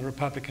again on the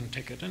Republican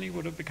ticket, and he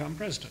would have become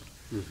president.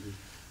 Mm-hmm.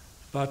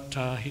 But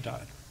he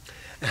died.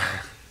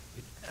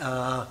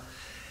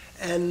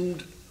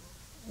 And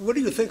what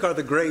do you think are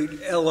the great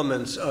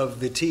elements of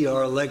the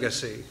TR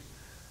legacy,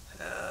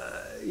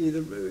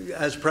 either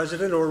as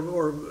president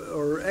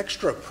or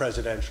extra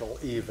presidential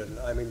even?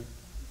 I mean,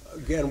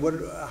 again,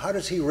 how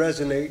does he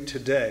resonate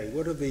today?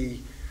 What are the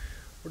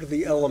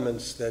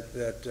elements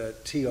that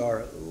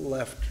TR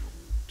left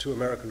to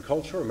American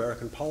culture,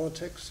 American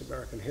politics,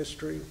 American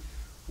history?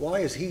 Why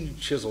is he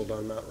chiseled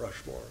on Mount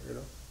Rushmore, you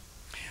know?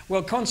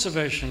 Well,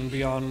 conservation,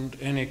 beyond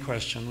any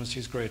question, was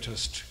his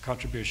greatest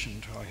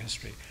contribution to our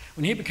history.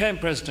 When he became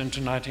president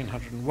in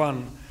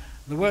 1901,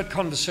 the word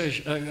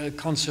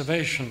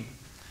conservation,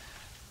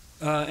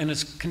 in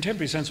its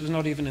contemporary sense, was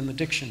not even in the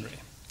dictionary.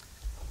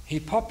 He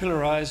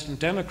popularized and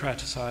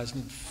democratized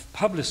and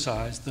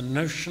publicized the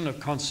notion of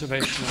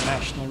conservation of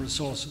national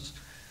resources.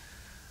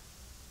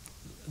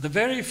 The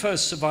very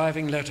first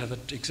surviving letter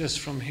that exists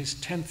from his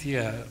 10th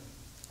year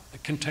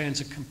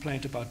contains a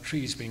complaint about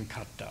trees being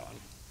cut down.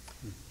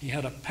 He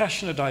had a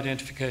passionate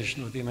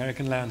identification with the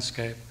American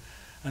landscape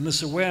and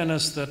this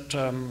awareness that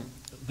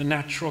the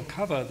natural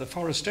cover, the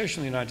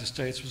forestation in the United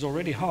States, was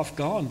already half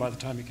gone by the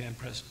time he became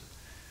president.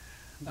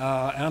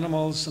 Our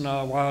animals and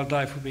our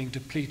wildlife were being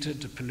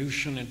depleted to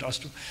pollution,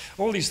 industrial,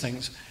 all these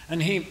things.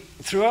 And he,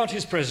 throughout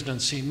his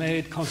presidency,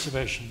 made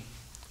conservation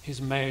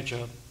his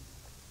major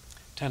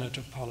tenet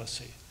of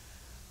policy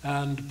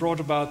and brought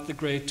about the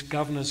great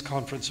Governors'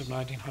 Conference of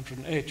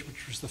 1908,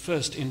 which was the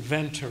first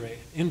inventory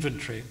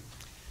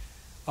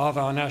of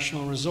our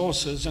national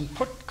resources and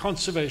put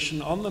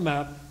conservation on the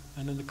map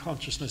and in the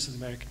consciousness of the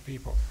American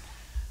people.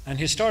 And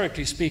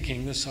historically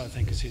speaking, this, I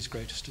think, is his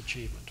greatest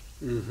achievement.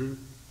 Mm-hmm.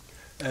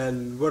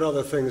 And what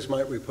other things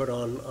might we put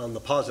on the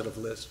positive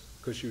list?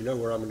 Because you know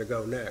where I'm going to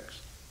go next.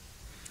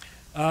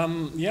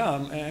 Yeah,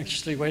 I'm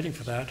actually waiting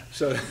for that.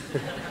 So,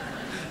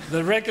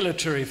 the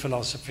regulatory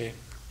philosophy.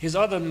 His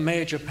other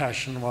major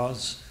passion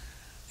was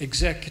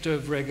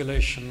executive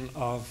regulation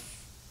of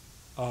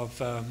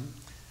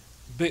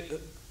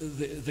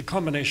the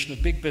combination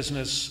of big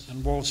business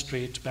and Wall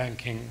Street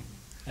banking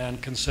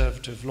and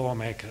conservative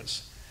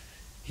lawmakers.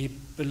 He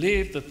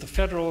believed that the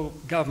federal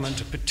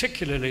government,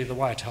 particularly the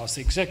White House,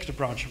 the executive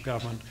branch of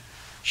government,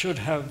 should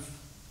have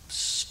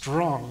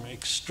strong,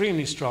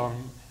 extremely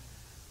strong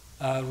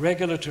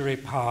regulatory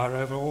power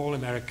over all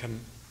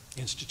American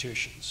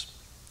institutions.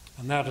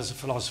 And that is a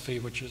philosophy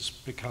which has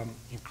become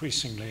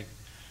increasingly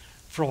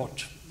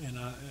fraught,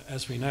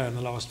 as we know, in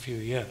the last few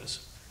years.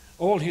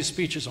 All his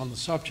speeches on the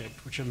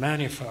subject, which are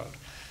manifold,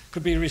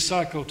 could be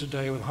recycled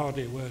today with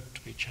hardly a word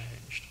to be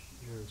changed.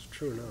 Yeah, it's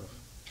true enough.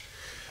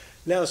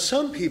 Now,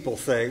 some people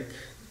think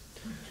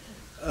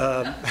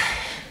well,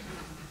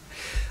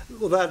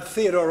 that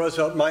Theodore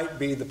Roosevelt might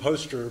be the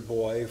poster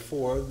boy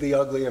for the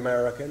ugly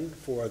American,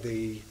 for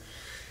the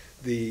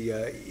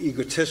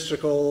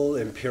egotistical,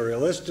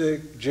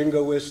 imperialistic,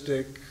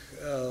 jingoistic,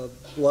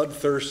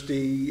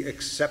 bloodthirsty,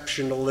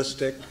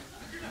 exceptionalistic.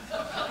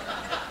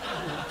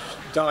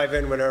 Dive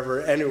in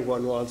whenever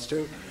anyone wants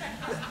to.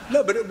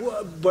 No,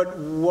 but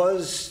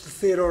was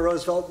Theodore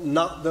Roosevelt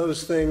not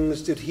those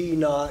things? Did he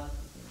not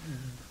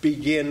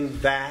begin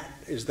that?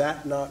 Is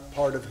that not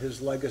part of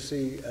his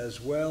legacy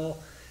as well?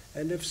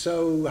 And if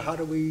so, how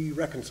do we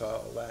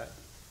reconcile that?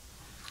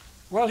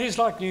 Well, he's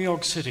like New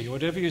York City.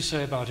 Whatever you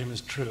say about him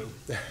is true.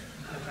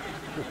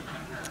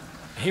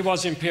 He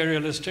was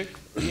imperialistic.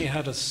 He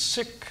had a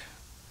sick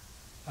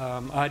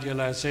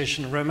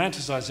idealization,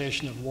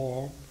 romanticization of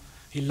war.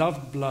 He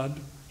loved blood.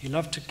 He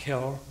loved to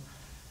kill.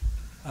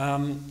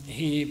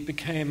 He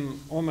became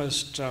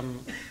almost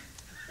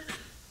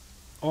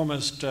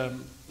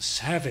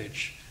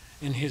savage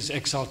in his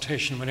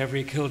exaltation whenever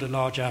he killed a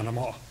large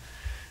animal.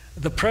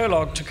 The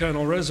prologue to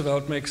Colonel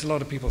Roosevelt makes a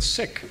lot of people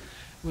sick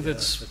with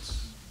its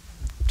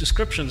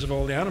descriptions of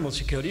all the animals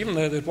he killed, even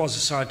though it was a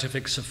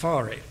scientific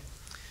safari.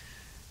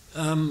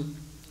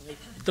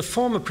 The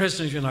former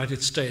President of the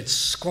United States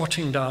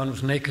squatting down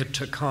with naked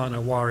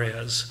Turkana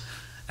warriors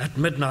at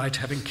midnight,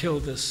 having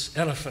killed this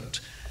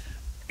elephant,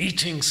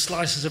 eating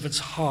slices of its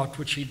heart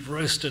which he'd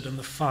roasted in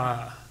the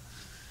fire.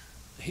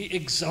 He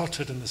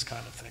exulted in this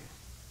kind of thing.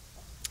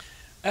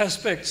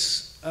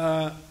 Aspects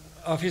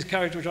of his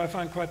character which I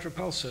find quite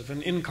repulsive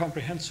and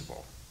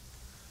incomprehensible.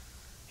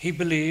 He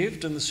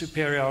believed in the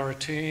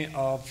superiority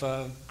of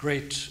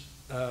great,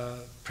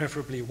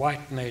 preferably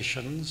white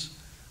nations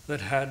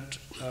that had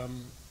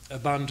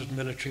abundant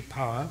military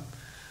power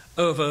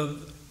over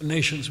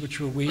nations which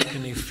were weak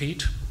and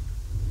effete.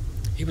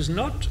 He was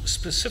not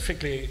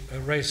specifically a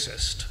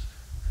racist.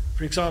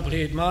 For example,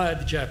 he admired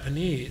the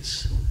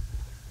Japanese,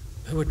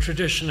 who were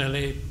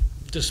traditionally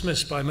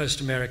dismissed by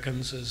most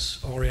Americans as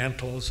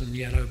Orientals and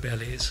yellow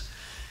bellies.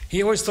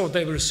 He always thought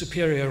they were a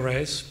superior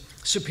race,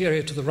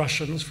 superior to the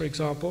Russians, for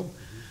example,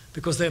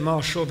 because their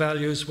martial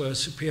values were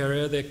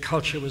superior, their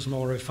culture was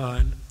more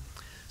refined.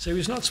 So he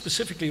was not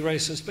specifically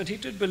racist, but he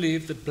did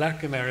believe that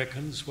black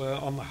Americans were,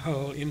 on the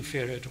whole,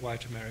 inferior to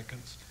white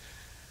Americans,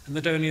 and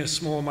that only a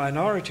small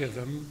minority of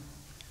them,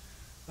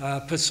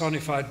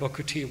 personified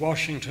Booker T.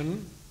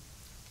 Washington,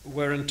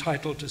 were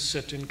entitled to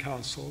sit in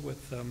council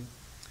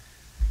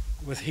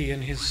with he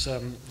and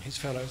his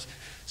fellows.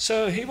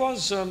 So he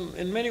was,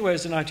 in many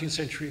ways, a 19th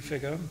century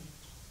figure,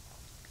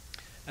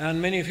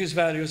 and many of his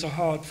values are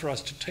hard for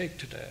us to take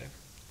today.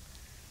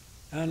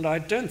 And I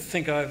don't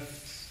think I've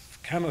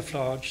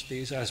camouflaged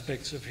these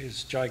aspects of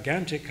his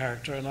gigantic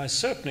character, and I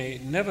certainly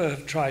never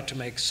have tried to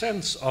make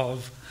sense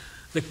of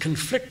the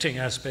conflicting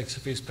aspects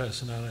of his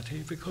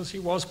personality, because he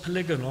was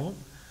polygonal,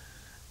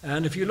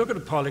 and if you look at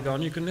a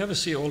polygon, you can never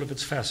see all of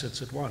its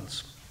facets at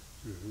once.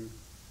 Mm-hmm.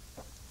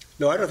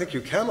 No, I don't think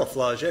you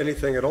camouflage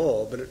anything at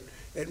all, but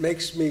it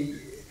makes me,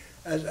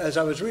 as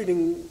I was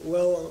reading,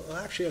 well,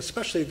 actually,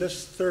 especially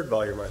this third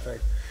volume, I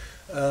think,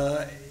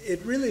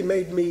 it really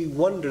made me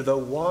wonder, though,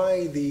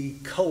 why the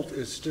cult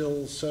is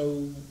still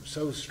so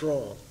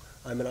strong.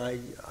 I mean,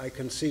 I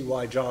can see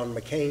why John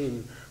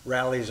McCain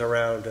rallies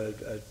around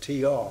a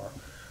TR,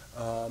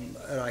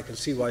 and I can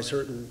see why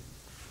certain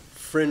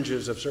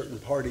fringes of certain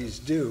parties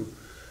do.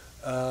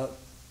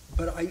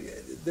 But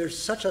there's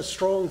such a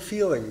strong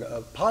feeling,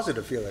 a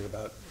positive feeling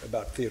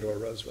about Theodore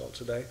Roosevelt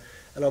today.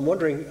 And I'm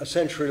wondering, a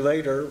century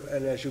later,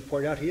 and as you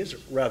point out, he is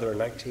rather a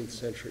 19th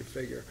century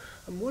figure,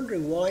 I'm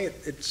wondering why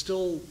it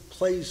still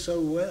plays so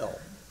well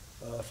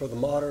for the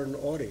modern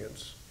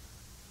audience.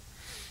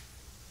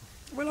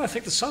 Well, I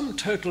think the sum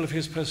total of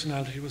his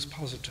personality was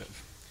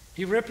positive.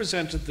 He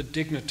represented the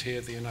dignity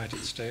of the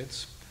United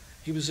States.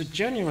 He was a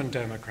genuine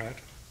Democrat.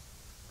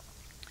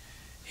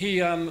 He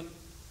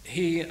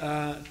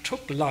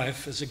took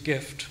life as a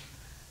gift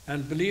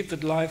and believed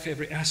that life,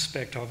 every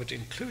aspect of it,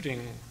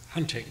 including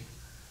hunting,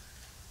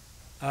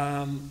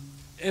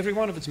 every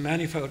one of its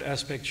manifold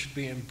aspects should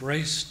be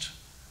embraced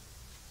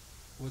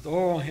with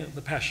all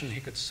the passion he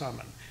could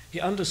summon.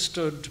 He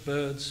understood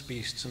birds,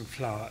 beasts, and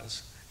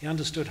flowers. He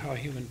understood how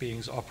human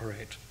beings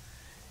operate.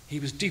 He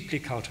was deeply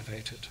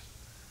cultivated.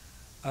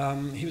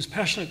 He was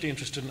passionately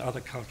interested in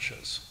other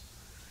cultures.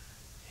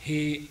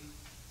 He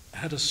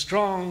had a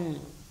strong,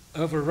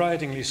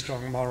 overridingly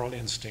strong moral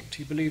instinct.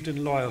 He believed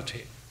in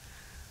loyalty.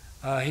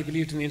 He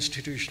believed in the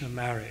institution of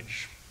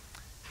marriage.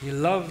 He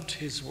loved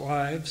his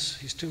wives,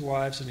 his two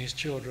wives and his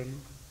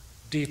children,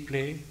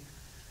 deeply.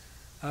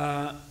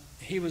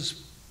 He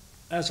was,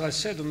 as I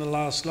said in the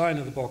last line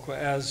of the book,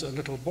 as a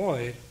little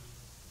boy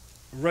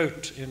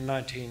wrote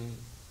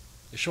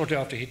shortly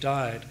after he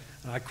died,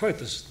 and I quote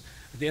this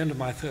at the end of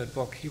my third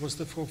book, he was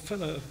the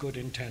fulfiller of good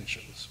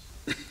intentions.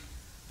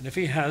 And if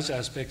he has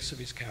aspects of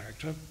his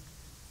character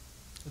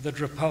that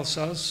repulse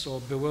us or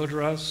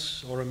bewilder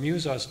us or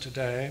amuse us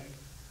today,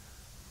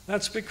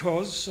 that's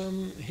because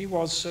he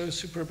was so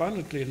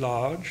superabundantly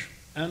large,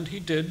 and he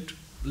did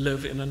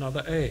live in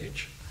another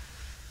age.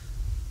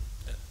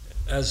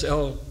 As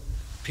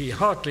L.P.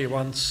 Hartley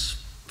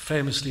once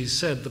famously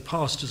said, the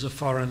past is a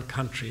foreign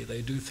country.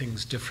 They do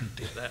things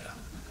differently there.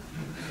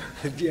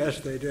 Yes,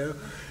 they do.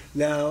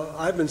 Now,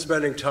 I've been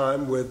spending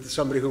time with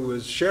somebody who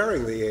was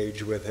sharing the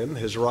age with him,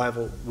 his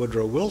rival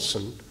Woodrow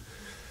Wilson.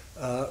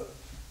 That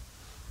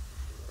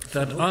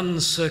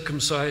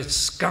uncircumcised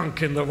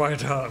skunk in the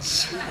White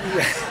House.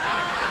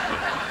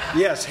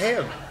 Yes,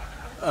 him.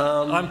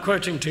 I'm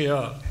quoting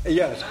TR.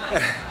 Yes.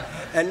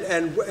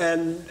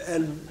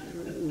 And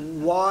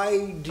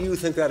why do you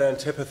think that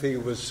antipathy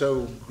was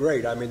so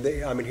great? I mean,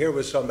 here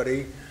was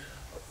somebody,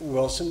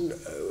 Wilson.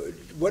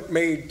 What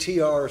made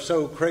TR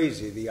so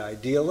crazy? The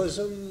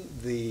idealism.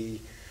 They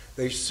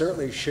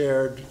certainly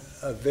shared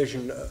a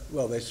vision.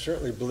 Well, they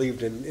certainly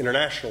believed in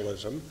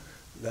internationalism,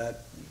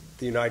 that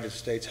the United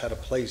States had a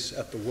place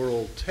at the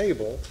world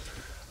table.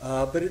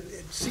 But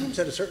it seems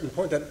at a certain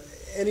point that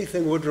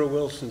anything Woodrow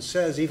Wilson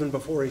says, even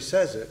before he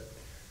says it,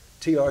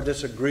 TR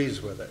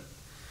disagrees with it.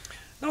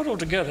 Not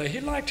altogether. He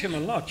liked him a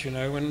lot, you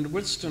know. When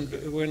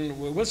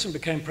Wilson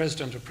became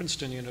president of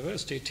Princeton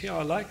University,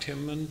 TR liked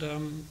him,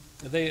 and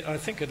they, I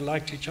think, had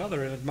liked each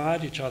other and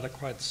admired each other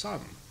quite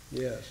some.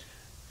 Yes.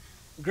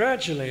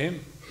 Gradually,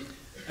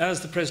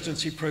 as the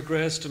presidency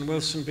progressed and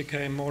Wilson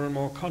became more and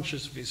more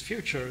conscious of his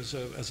future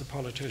as a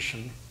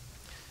politician,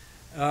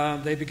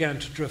 they began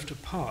to drift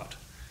apart.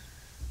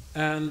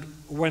 And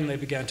when they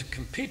began to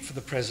compete for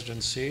the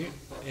presidency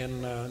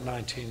in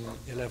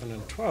 1911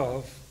 and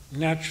 12,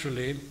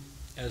 naturally,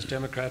 as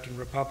Democrat and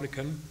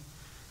Republican,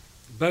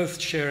 both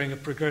sharing a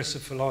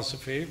progressive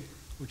philosophy,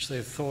 which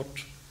they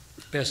thought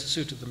best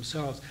suited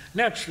themselves,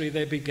 naturally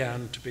they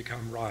began to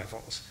become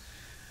rivals.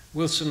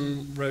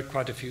 Wilson wrote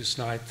quite a few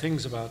snide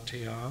things about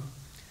TR,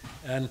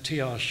 and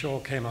TR sure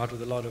came out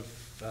with a lot of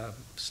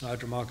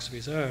snide remarks of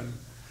his own.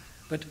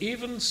 But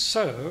even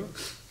so,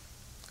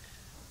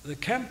 the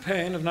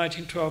campaign of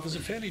 1912 was a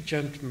fairly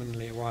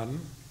gentlemanly one.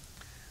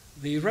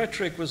 The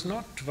rhetoric was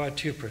not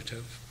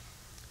vituperative.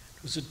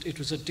 It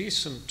was a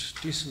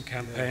decent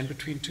campaign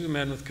between two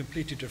men with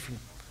completely different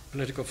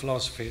political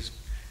philosophies.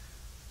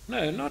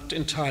 No, not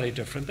entirely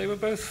different. They were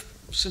both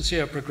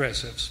sincere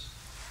progressives.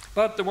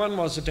 But the one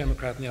was a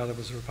Democrat and the other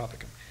was a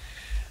Republican.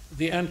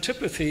 The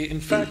antipathy, in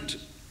fact,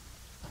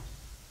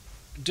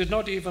 did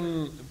not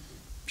even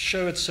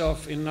show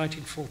itself in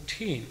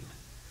 1914,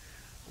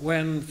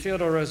 when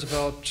Theodore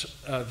Roosevelt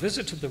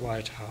visited the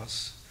White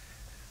House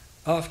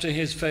after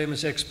his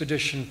famous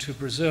expedition to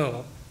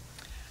Brazil.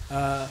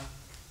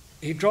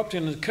 He dropped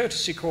in a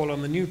courtesy call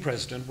on the new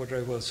president,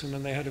 Woodrow Wilson,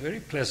 and they had a very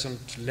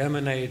pleasant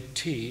lemonade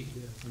tea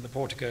in the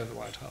portico of the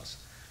White House.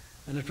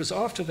 And it was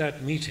after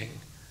that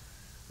meeting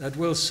that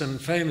Wilson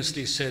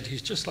famously said,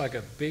 "He's just like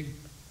a big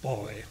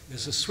boy.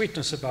 There's a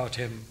sweetness about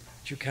him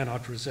that you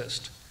cannot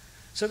resist."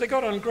 So they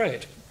got on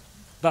great.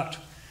 But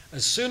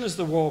as soon as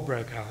the war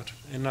broke out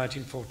in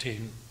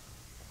 1914,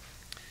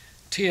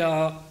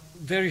 TR,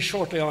 very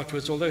shortly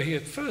afterwards, although he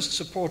at first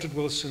supported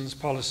Wilson's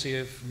policy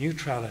of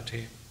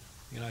neutrality,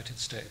 the United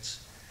States,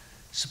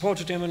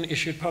 supported him and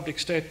issued public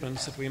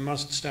statements that we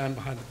must stand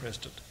behind the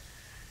president.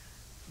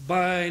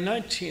 By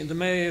the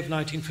May of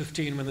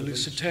 1915, when the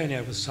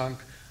Lusitania was sunk,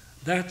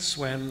 that's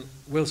when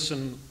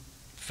Wilson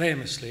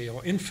famously,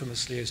 or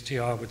infamously as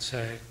TR would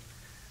say,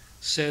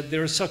 said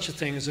there is such a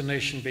thing as a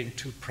nation being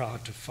too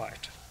proud to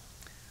fight.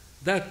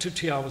 That to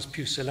TR was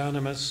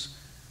pusillanimous,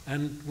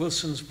 and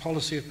Wilson's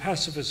policy of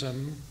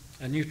pacifism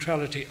and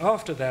neutrality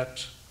after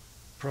that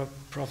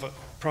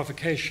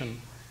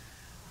provocation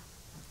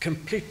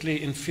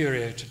completely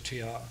infuriated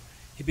TR.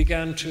 He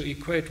began to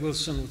equate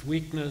Wilson with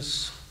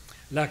weakness,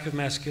 lack of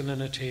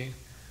masculinity,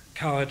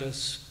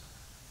 cowardice,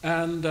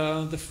 and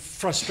the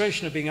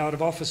frustration of being out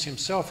of office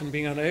himself and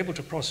being unable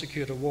to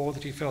prosecute a war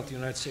that he felt the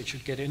United States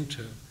should get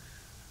into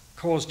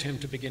caused him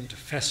to begin to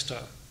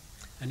fester.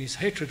 And his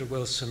hatred of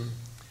Wilson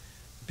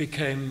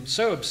became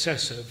so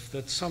obsessive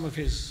that some of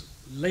his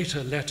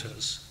later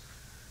letters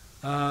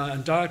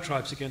and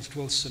diatribes against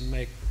Wilson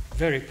make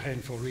very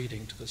painful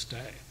reading to this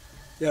day.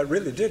 Yeah, it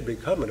really did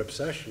become an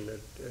obsession,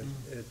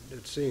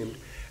 it seemed.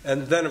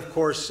 And then, of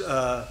course,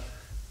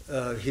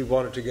 he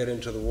wanted to get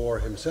into the war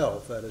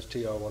himself. That is,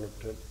 TR wanted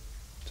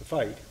to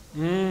fight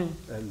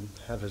and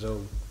have his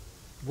own.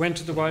 Went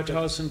to the White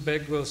House and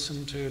begged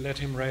Wilson to let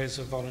him raise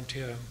a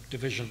volunteer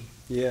division.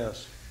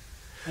 Yes.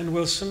 And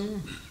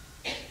Wilson,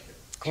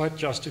 quite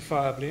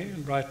justifiably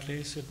and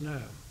rightly, said no.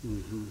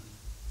 Mm-hmm.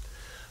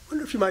 I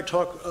wonder if you might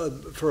talk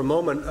for a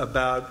moment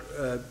about,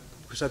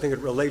 because I think it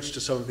relates to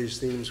some of these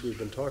themes we've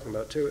been talking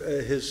about too,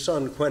 his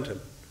son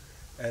Quentin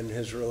and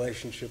his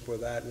relationship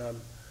with that. And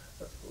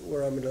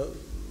where I'm going to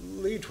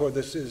lead toward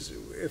this is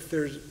if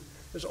there's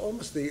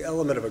almost the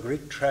element of a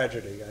Greek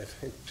tragedy, I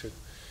think, to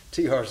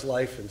TR's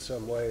life in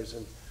some ways,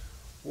 and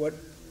what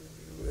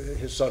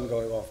his son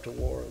going off to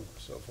war and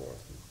so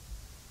forth.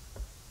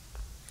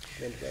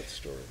 And that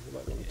story. You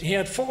might want to he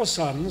had 4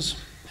 sons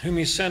whom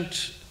he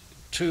sent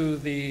to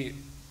the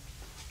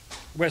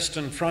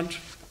Western Front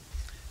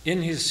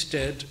in his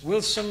stead.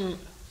 Wilson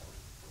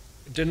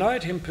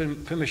denied him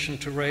permission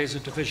to raise a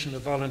division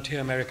of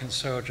volunteer American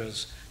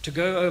soldiers to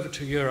go over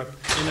to Europe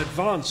in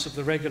advance of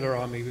the regular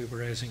army we were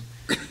raising.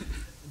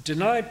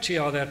 Denied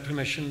TR that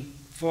permission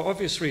for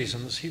obvious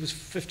reasons. He was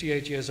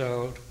 58 years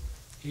old.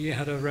 He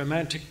had a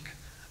romantic,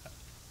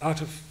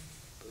 out of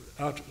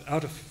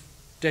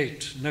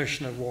date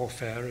notion of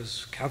warfare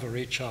as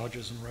cavalry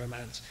charges and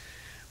romance.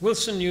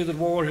 Wilson knew that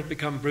war had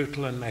become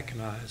brutal and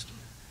mechanized,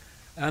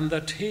 and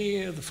that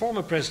he, the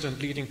former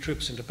president leading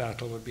troops into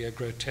battle, would be a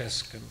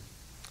grotesque and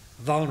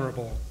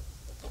vulnerable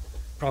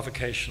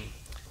provocation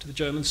to the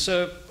Germans.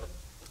 So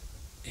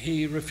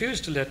he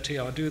refused to let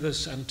TR do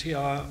this, and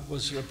TR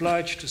was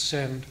obliged to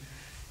send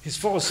his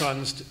 4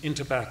 sons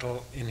into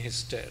battle in his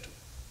stead.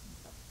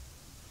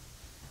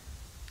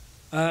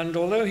 And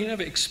although he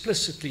never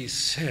explicitly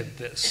said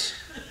this,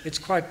 it's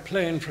quite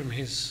plain from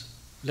his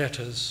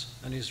letters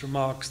and his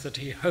remarks that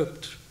he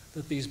hoped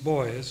that these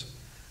boys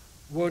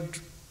would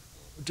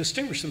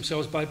distinguish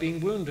themselves by being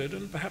wounded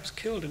and perhaps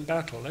killed in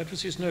battle. That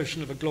was his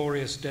notion of a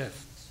glorious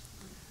death.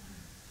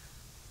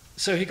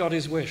 So he got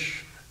his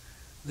wish.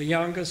 The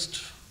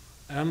youngest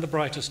and the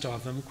brightest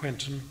of them,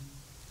 Quentin,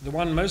 the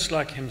one most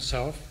like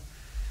himself,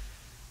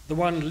 the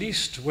one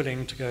least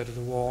willing to go to the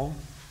war,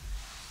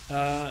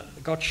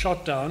 got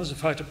shot down as a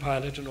fighter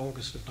pilot in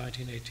August of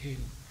 1918.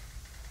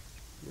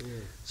 Yeah.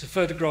 It's a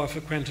photograph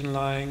of Quentin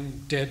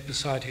lying dead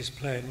beside his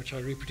plane, which I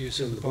reproduce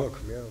in the book.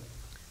 Yeah.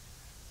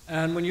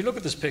 And when you look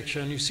at this picture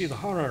and you see the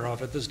horror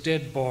of it, this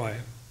dead boy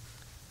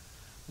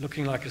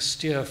looking like a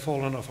steer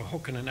fallen off a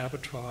hook in an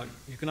abattoir,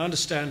 you can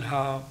understand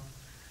how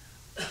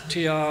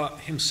TR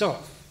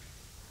himself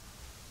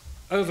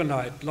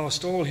overnight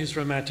lost all his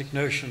romantic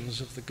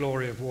notions of the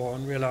glory of war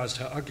and realized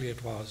how ugly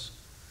it was.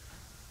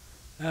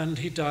 And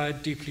he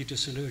died deeply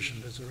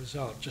disillusioned as a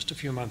result, just a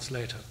few months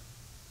later.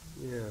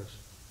 Yes.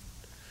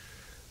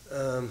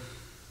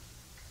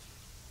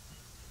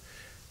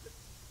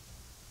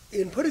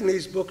 In putting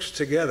these books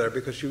together,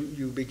 because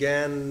you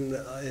began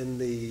in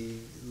the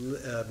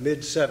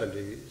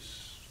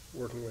mid-70s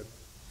working with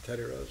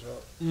Teddy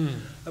Roosevelt,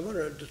 I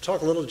wanted to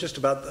talk a little just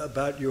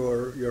about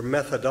your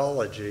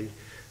methodology.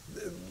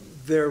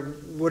 there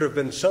would have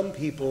been some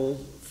people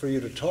for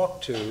you to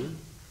talk to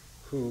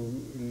who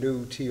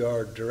knew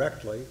TR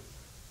directly,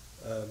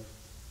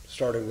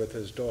 starting with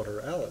his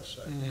daughter Alice,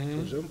 I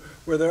presume.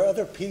 Were there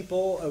other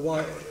people?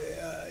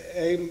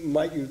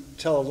 Might you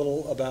tell a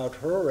little about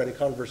her, or any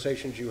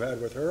conversations you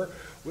had with her?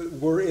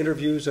 Were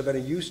interviews of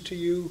any use to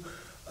you?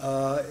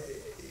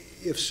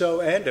 If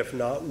so, and if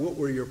not, what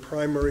were your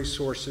primary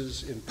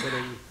sources in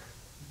putting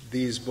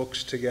these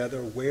books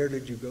together? Where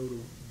did you go to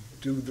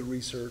do the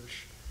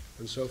research,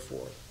 and so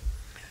forth?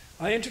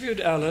 I interviewed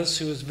Alice,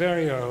 who was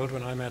very old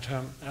when I met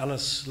her,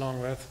 Alice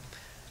Longworth,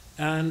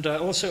 and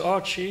also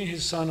Archie,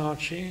 his son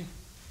Archie.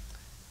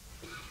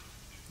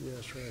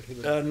 Yes, right.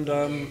 And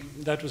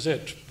that was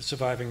it, the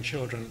surviving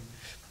children.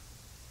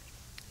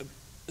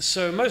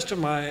 So most of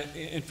my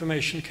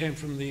information came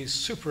from the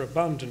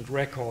superabundant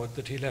record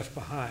that he left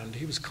behind.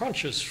 He was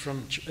conscious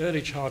from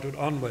early childhood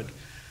onward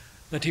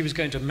that he was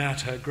going to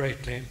matter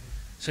greatly.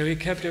 So he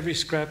kept every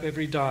scrap,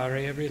 every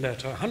diary, every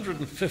letter,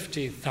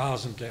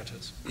 150,000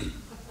 letters.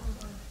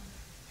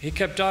 He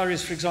kept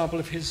diaries, for example,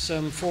 of his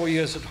 4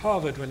 years at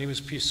Harvard when he was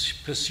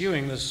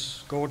pursuing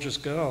this gorgeous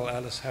girl,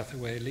 Alice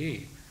Hathaway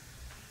Lee.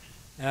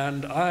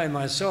 And I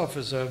myself,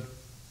 as a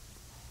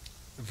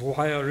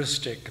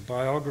voyeuristic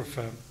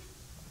biographer,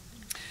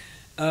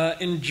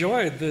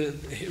 enjoyed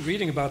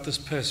reading about this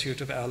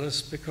pursuit of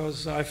Alice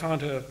because I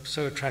found her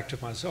so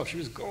attractive myself. She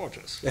was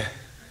gorgeous.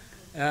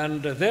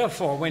 And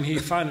therefore, when he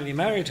finally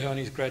married her on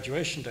his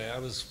graduation day, I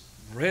was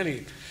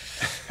really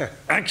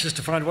anxious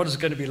to find what it's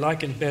going to be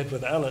like in bed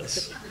with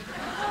Alice.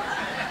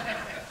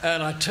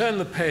 And I turned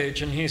the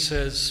page and he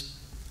says,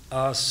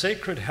 "Our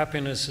sacred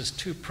happiness is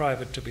too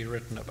private to be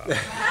written about."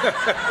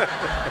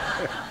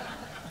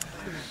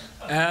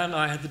 And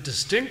I had the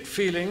distinct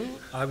feeling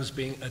I was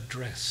being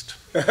addressed.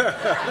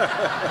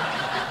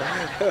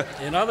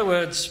 In other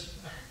words,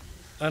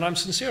 and I'm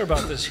sincere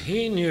about this,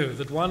 he knew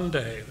that one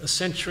day, a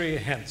century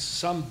hence,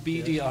 some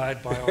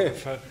beady-eyed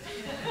biographer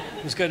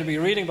was going to be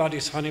reading about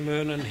his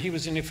honeymoon, and he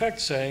was in effect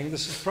saying,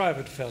 "This is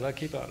private, fella,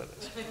 keep out of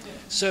this."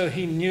 So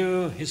he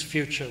knew his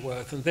future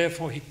worth, and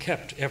therefore he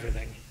kept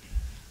everything.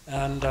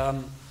 And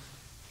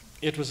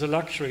it was a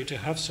luxury to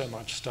have so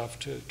much stuff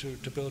to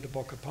build a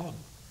book upon.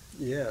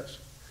 Yes.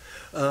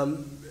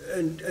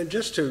 And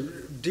just to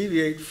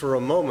deviate for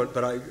a moment,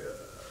 but I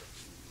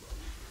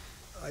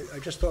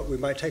just thought we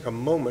might take a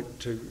moment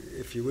to,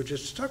 if you would,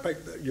 just talk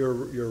about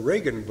your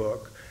Reagan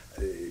book,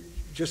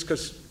 just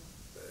because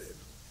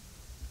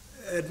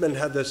Edmund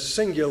had this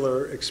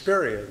singular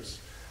experience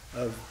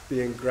of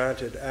being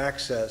granted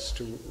access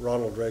to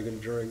Ronald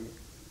Reagan during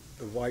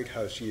the White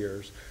House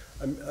years.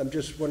 I'm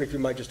just wondering if you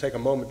might just take a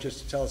moment just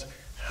to tell us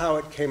how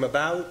it came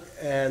about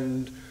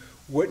and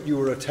what you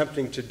were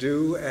attempting to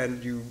do,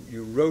 and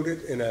you wrote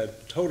it in a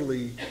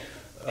totally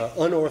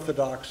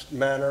unorthodox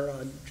manner.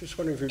 I'm just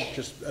wondering if you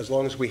just, as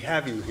long as we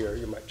have you here,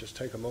 you might just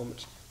take a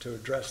moment to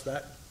address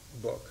that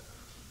book.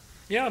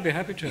 Yeah, I'd be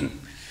happy to.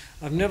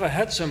 I've never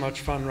had so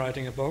much fun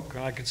writing a book.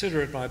 I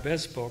consider it my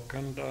best book,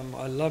 and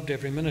I loved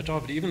every minute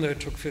of it, even though it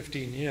took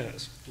 15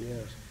 years.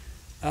 Yes.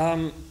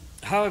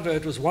 However,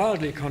 it was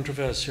wildly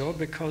controversial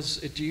because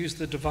it used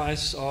the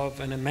device of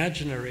an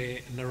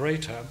imaginary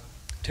narrator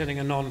telling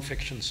a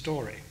non-fiction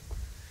story.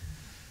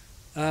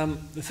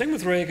 The thing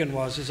with Reagan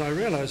was I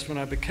realized when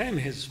I became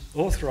his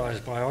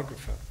authorized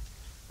biographer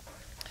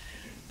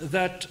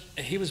that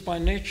he was by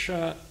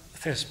nature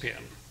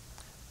thespian.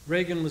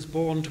 Reagan was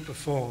born to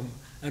perform,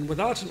 and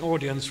without an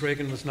audience,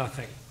 Reagan was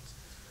nothing.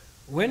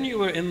 When you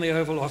were in the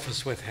Oval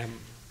Office with him,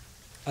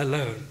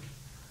 alone,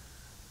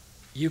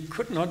 you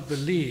could not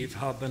believe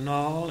how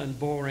banal and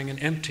boring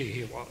and empty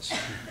he was.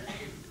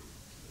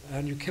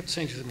 And you kept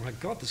saying to him, "My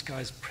God, this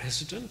guy's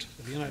president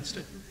of the United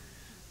States."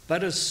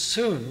 But as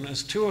soon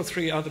as 2 or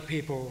 3 other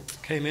people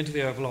came into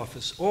the Oval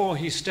Office, or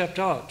he stepped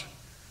out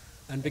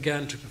and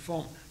began to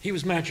perform, he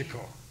was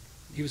magical.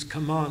 He was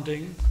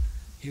commanding.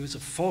 He was a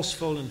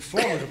forceful and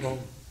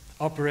formidable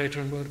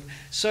operator in world.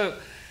 So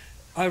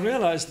I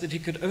realized that he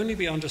could only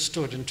be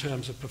understood in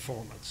terms of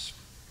performance.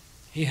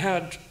 He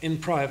had, in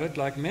private,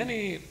 like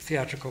many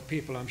theatrical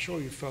people, I'm sure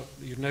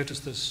you've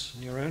noticed this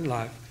in your own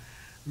life,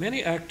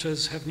 many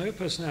actors have no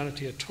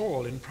personality at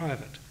all in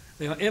private.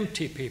 They are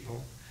empty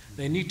people.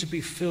 They need to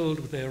be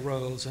filled with their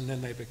roles, and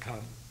then they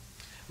become.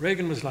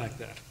 Reagan was like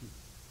that.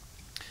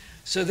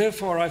 So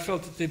therefore, I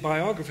felt that the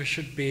biographer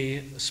should be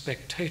a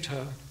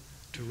spectator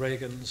to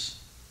Reagan's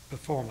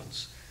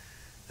performance.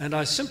 And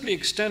I simply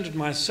extended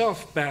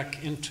myself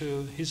back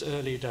into his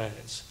early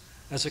days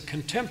as a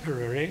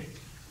contemporary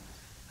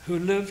who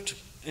lived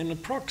in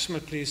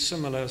approximately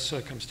similar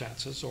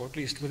circumstances, or at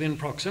least within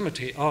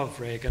proximity of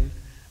Reagan,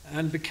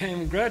 and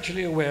became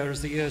gradually aware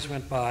as the years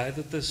went by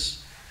that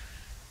this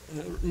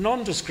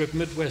nondescript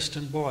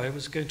Midwestern boy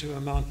was going to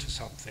amount to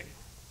something.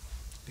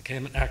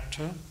 Became an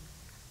actor,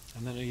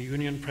 and then a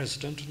union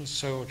president, and a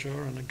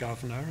soldier, and a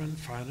governor, and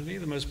finally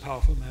the most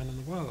powerful man in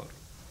the world.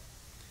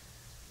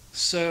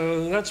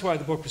 So that's why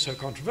the book was so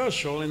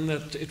controversial, in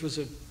that it was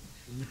a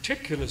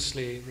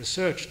meticulously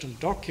researched and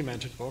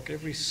documented book.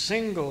 Every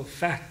single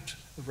fact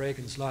of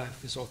Reagan's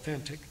life is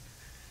authentic.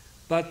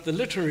 But the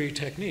literary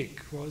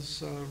technique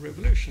was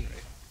revolutionary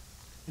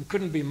and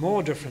couldn't be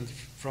more different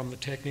from the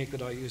technique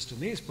that I used in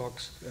these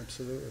books.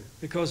 Absolutely.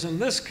 Because in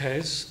this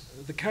case,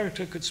 the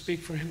character could speak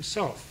for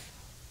himself.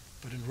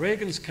 But in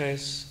Reagan's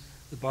case,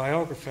 the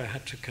biographer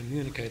had to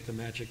communicate the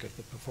magic of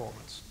the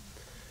performance.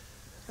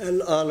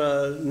 And on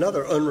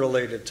another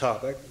unrelated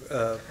topic,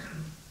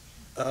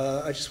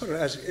 I just want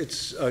to ask,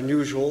 it's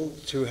unusual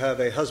to have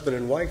a husband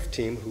and wife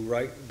team who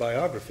write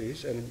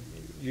biographies, and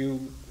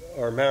you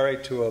are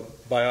married to a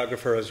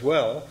biographer as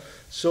well,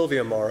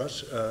 Sylvia Morris,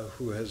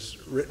 who has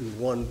written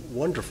one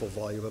wonderful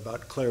volume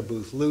about Clare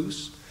Boothe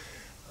Luce,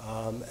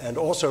 and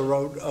also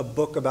wrote a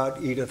book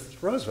about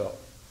Edith Roosevelt.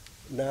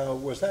 Now,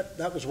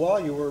 that was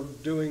while you were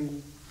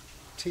doing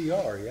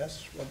TR,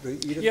 yes? The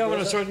Edith yeah, when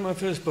I Roosevelt? started my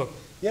first book.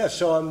 Yeah,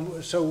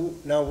 so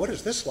now what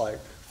is this like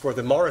for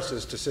the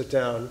Morrises to sit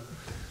down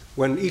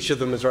when each of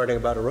them is writing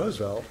about a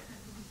Roosevelt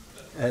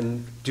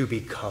and do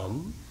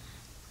become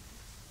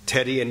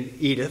Teddy and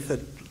Edith at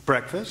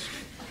breakfast?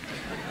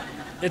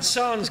 It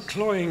sounds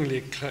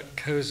cloyingly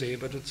cozy,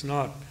 but it's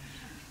not.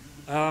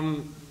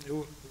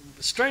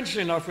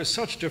 Strangely enough, we're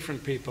such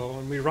different people,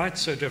 and we write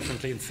so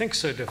differently and think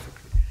so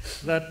differently,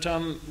 that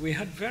we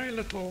had very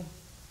little.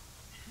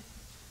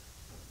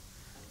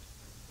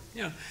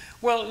 Yeah,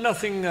 well,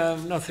 nothing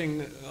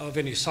of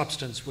any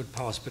substance would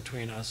pass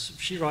between us.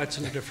 She writes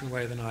in a different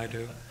way than I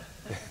do.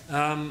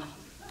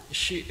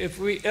 If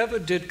we ever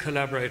did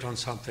collaborate on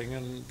something,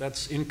 and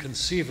that's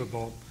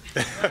inconceivable,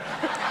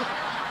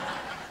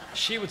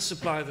 she would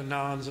supply the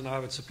nouns and I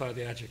would supply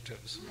the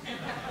adjectives.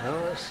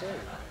 Oh, I see.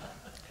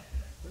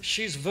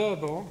 She's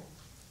verbal,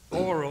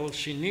 oral,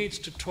 she needs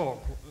to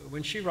talk.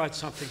 When she writes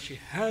something, she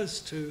has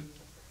to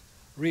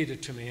read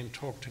it to me and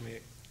talk to me.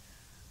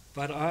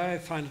 But I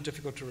find it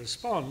difficult to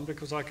respond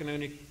because I can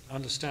only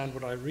understand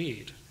what I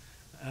read.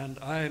 And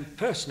I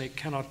personally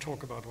cannot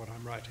talk about what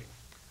I'm writing.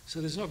 So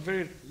there's not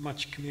very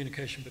much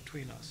communication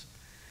between us.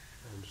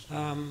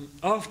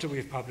 After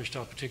we've published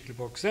our particular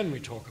books, then we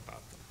talk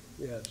about them.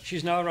 Yes.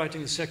 She's now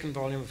writing the second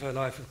volume of her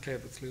Life of Clare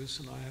Boothe Luce,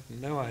 and I have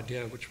no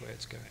idea which way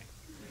it's going.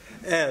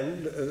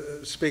 And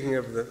speaking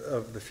of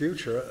the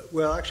future,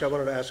 well, actually, I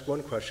wanted to ask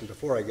one question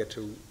before I get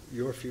to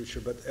your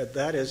future, but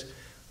that is,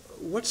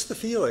 what's the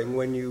feeling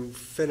when you've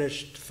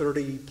finished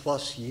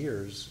 30-plus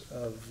years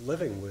of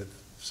living with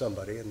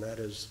somebody, and that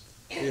is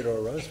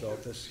Theodore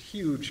Roosevelt, this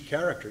huge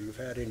character you've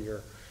had in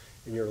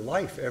your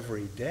life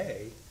every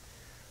day?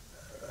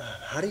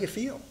 How do you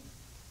feel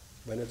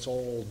when it's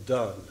all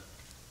done?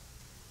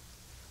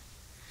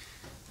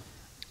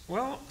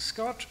 Well,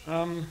 Scott,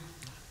 I'm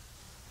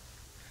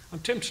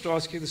tempted to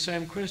ask you the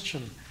same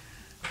question.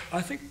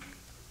 I think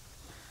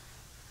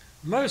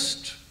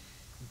most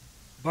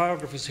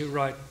biographers who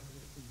write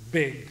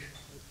big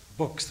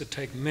books that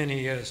take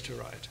many years to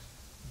write,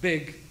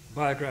 big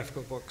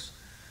biographical books,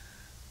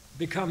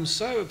 become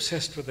so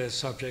obsessed with their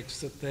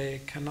subjects that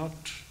they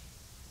cannot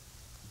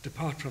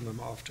depart from them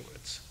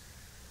afterwards.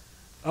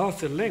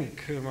 Arthur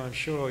Link, whom I'm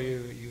sure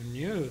you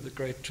knew, the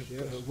great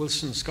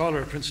Wilson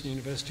scholar at Princeton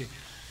University,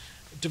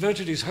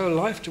 devoted his whole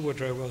life to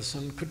Woodrow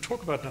Wilson, could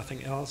talk about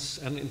nothing else,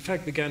 and in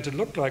fact began to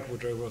look like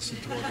Woodrow Wilson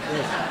toward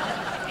it.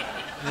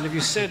 And if you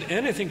said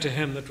anything to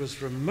him that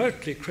was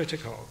remotely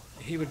critical,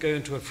 he would go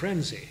into a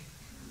frenzy.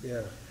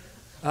 Yeah.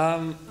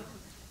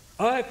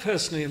 I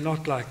personally am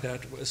not like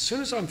that. As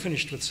soon as I'm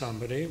finished with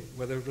somebody,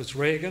 whether it was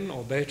Reagan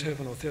or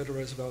Beethoven or Theodore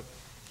Roosevelt,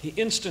 he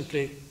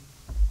instantly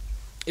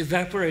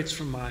evaporates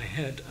from my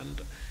head,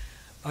 and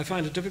I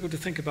find it difficult to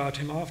think about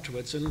him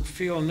afterwards and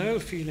feel no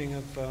feeling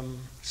of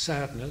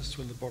sadness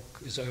when the book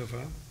is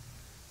over.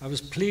 I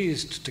was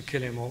pleased to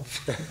kill him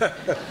off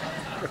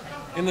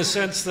in the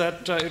sense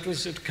that it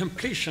was a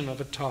completion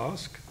of a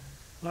task,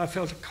 and I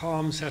felt a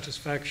calm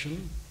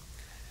satisfaction.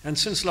 And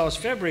since last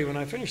February, when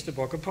I finished the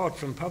book, apart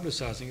from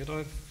publicizing it,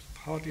 I've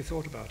hardly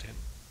thought about him.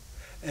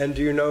 And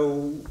do you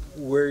know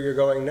where you're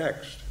going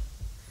next?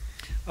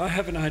 I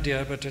have an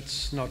idea, but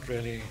it's not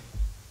really,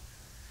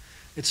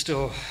 it's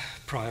still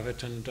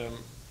private, and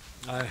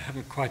I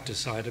haven't quite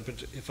decided,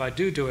 but if I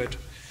do it,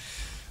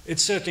 it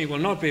certainly will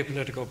not be a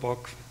political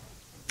book.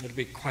 It'll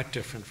be quite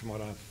different from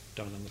what I've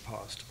done in the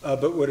past.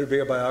 But would it be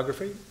a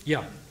biography?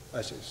 Yeah.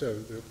 I see. So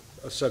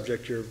a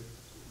subject you're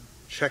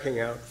checking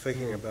out,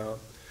 thinking about.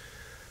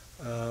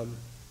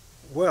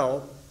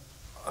 Well,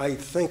 I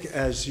think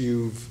as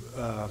you've...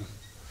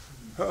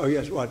 oh,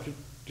 yes, what?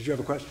 Did you have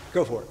a question?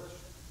 Go for it.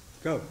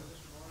 Go.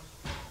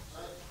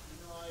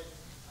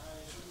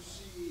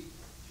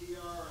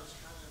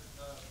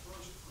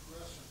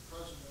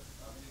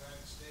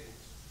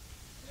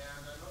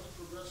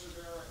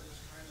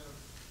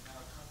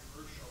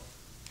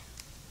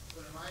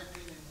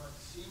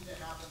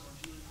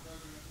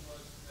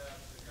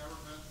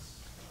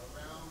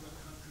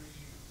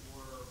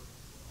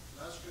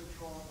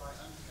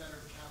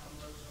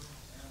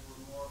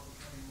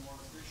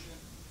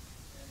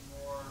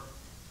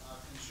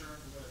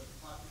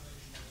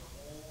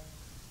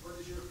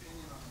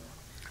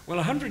 Well,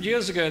 100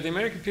 years ago, the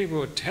American people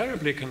were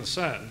terribly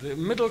concerned. The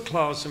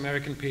middle-class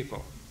American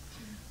people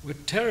were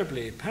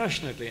terribly,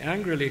 passionately,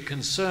 angrily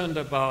concerned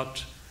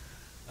about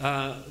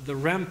the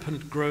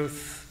rampant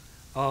growth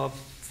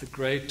of the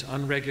great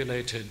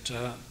unregulated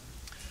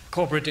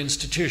corporate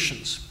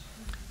institutions,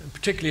 and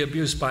particularly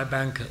abuse by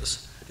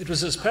bankers. It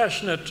was as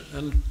passionate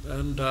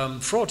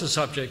and fraught a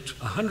subject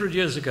 100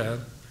 years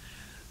ago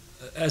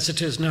as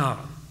it is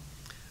now.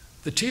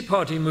 The Tea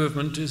Party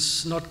movement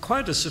is not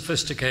quite as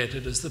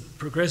sophisticated as the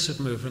progressive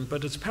movement,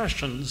 but its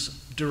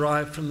passions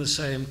derive from the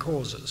same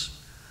causes.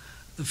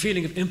 The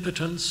feeling of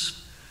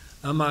impotence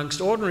amongst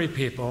ordinary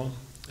people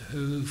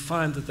who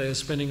find that they are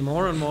spending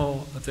more and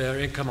more of their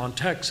income on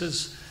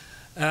taxes,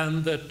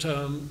 and that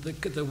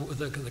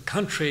the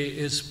country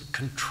is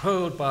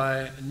controlled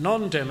by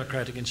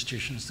non-democratic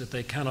institutions that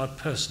they cannot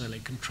personally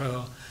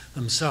control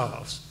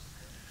themselves.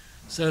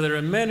 So there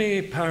are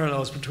many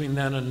parallels between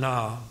then and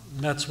now,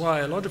 and that's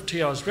why a lot of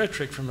TR's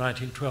rhetoric from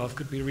 1912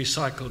 could be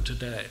recycled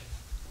today.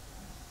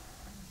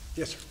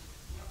 Yes, sir.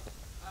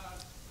 I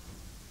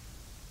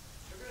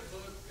read a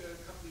book a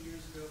couple of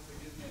years ago,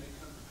 forgive me, I didn't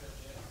come prepared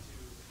to add to.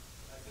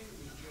 I think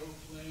it was Joe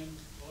Flynn,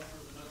 author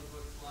of another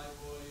book, Fly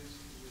Boys,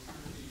 who was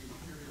through the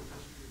imperial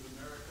history of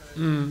America.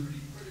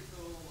 Pretty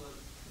critical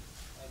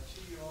of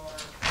TR.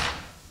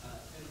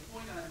 And the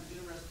point I'm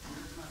interested in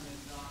your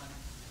comment on,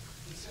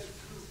 he said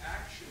through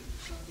action,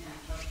 something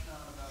you touched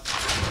on about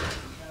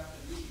the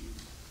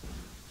Japanese,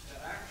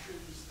 that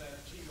actions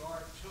that TR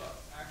took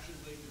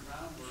actually laid the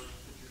groundwork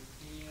for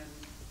Japan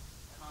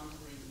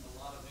conquering a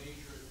lot of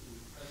Asia in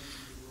the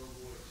presence of World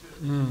War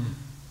II.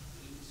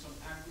 In some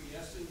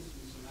acquiescence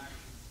and some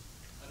action.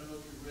 I don't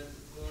know if you read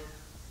the book.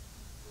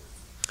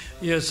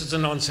 Yes, it's a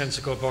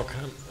nonsensical book.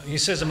 He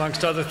says,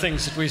 amongst other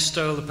things, that we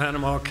stole the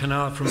Panama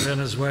Canal from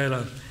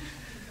Venezuela.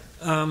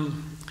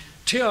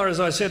 TR, as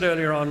I said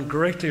earlier on,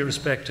 greatly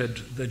respected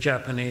the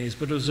Japanese,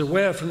 but was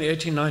aware from the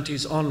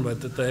 1890s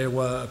onward that they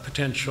were a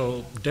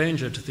potential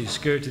danger to the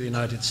security of the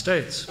United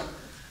States.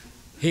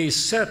 He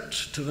set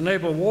to the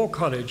Naval War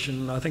College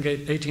in, I think,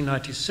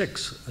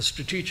 1896, a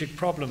strategic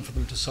problem for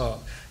them to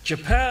solve.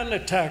 Japan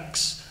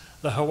attacks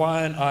the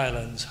Hawaiian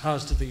Islands. How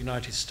does the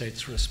United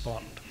States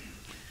respond?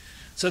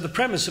 So the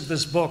premise of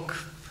this book,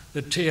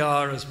 that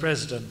TR, as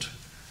president,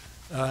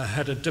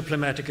 had a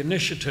diplomatic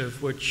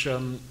initiative which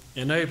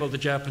enabled the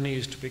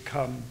Japanese to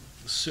become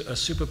a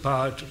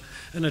superpower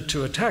and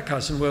to attack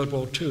us in World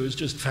War II, is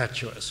just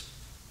fatuous.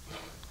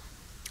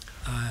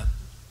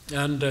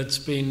 And it's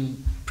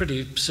been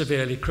pretty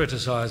severely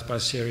criticized by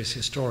serious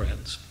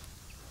historians.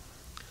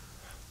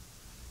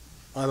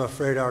 I'm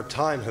afraid our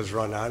time has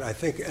run out. I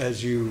think,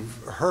 as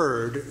you've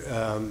heard,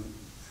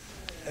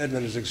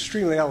 Edmund is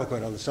extremely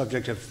eloquent on the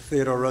subject of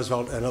Theodore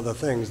Roosevelt and other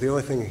things. The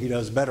only thing he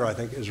does better, I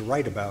think, is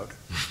write about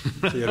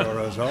Theodore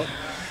Roosevelt.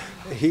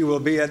 He will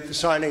be at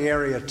signing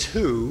area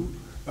 2,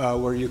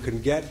 where you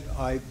can get,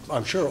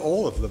 I'm sure,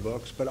 all of the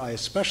books, but I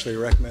especially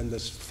recommend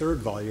this 3rd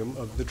volume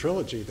of the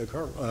trilogy, the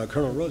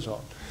Colonel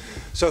Roosevelt.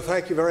 So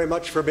thank you very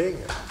much for being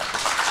here.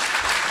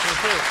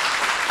 Thank you.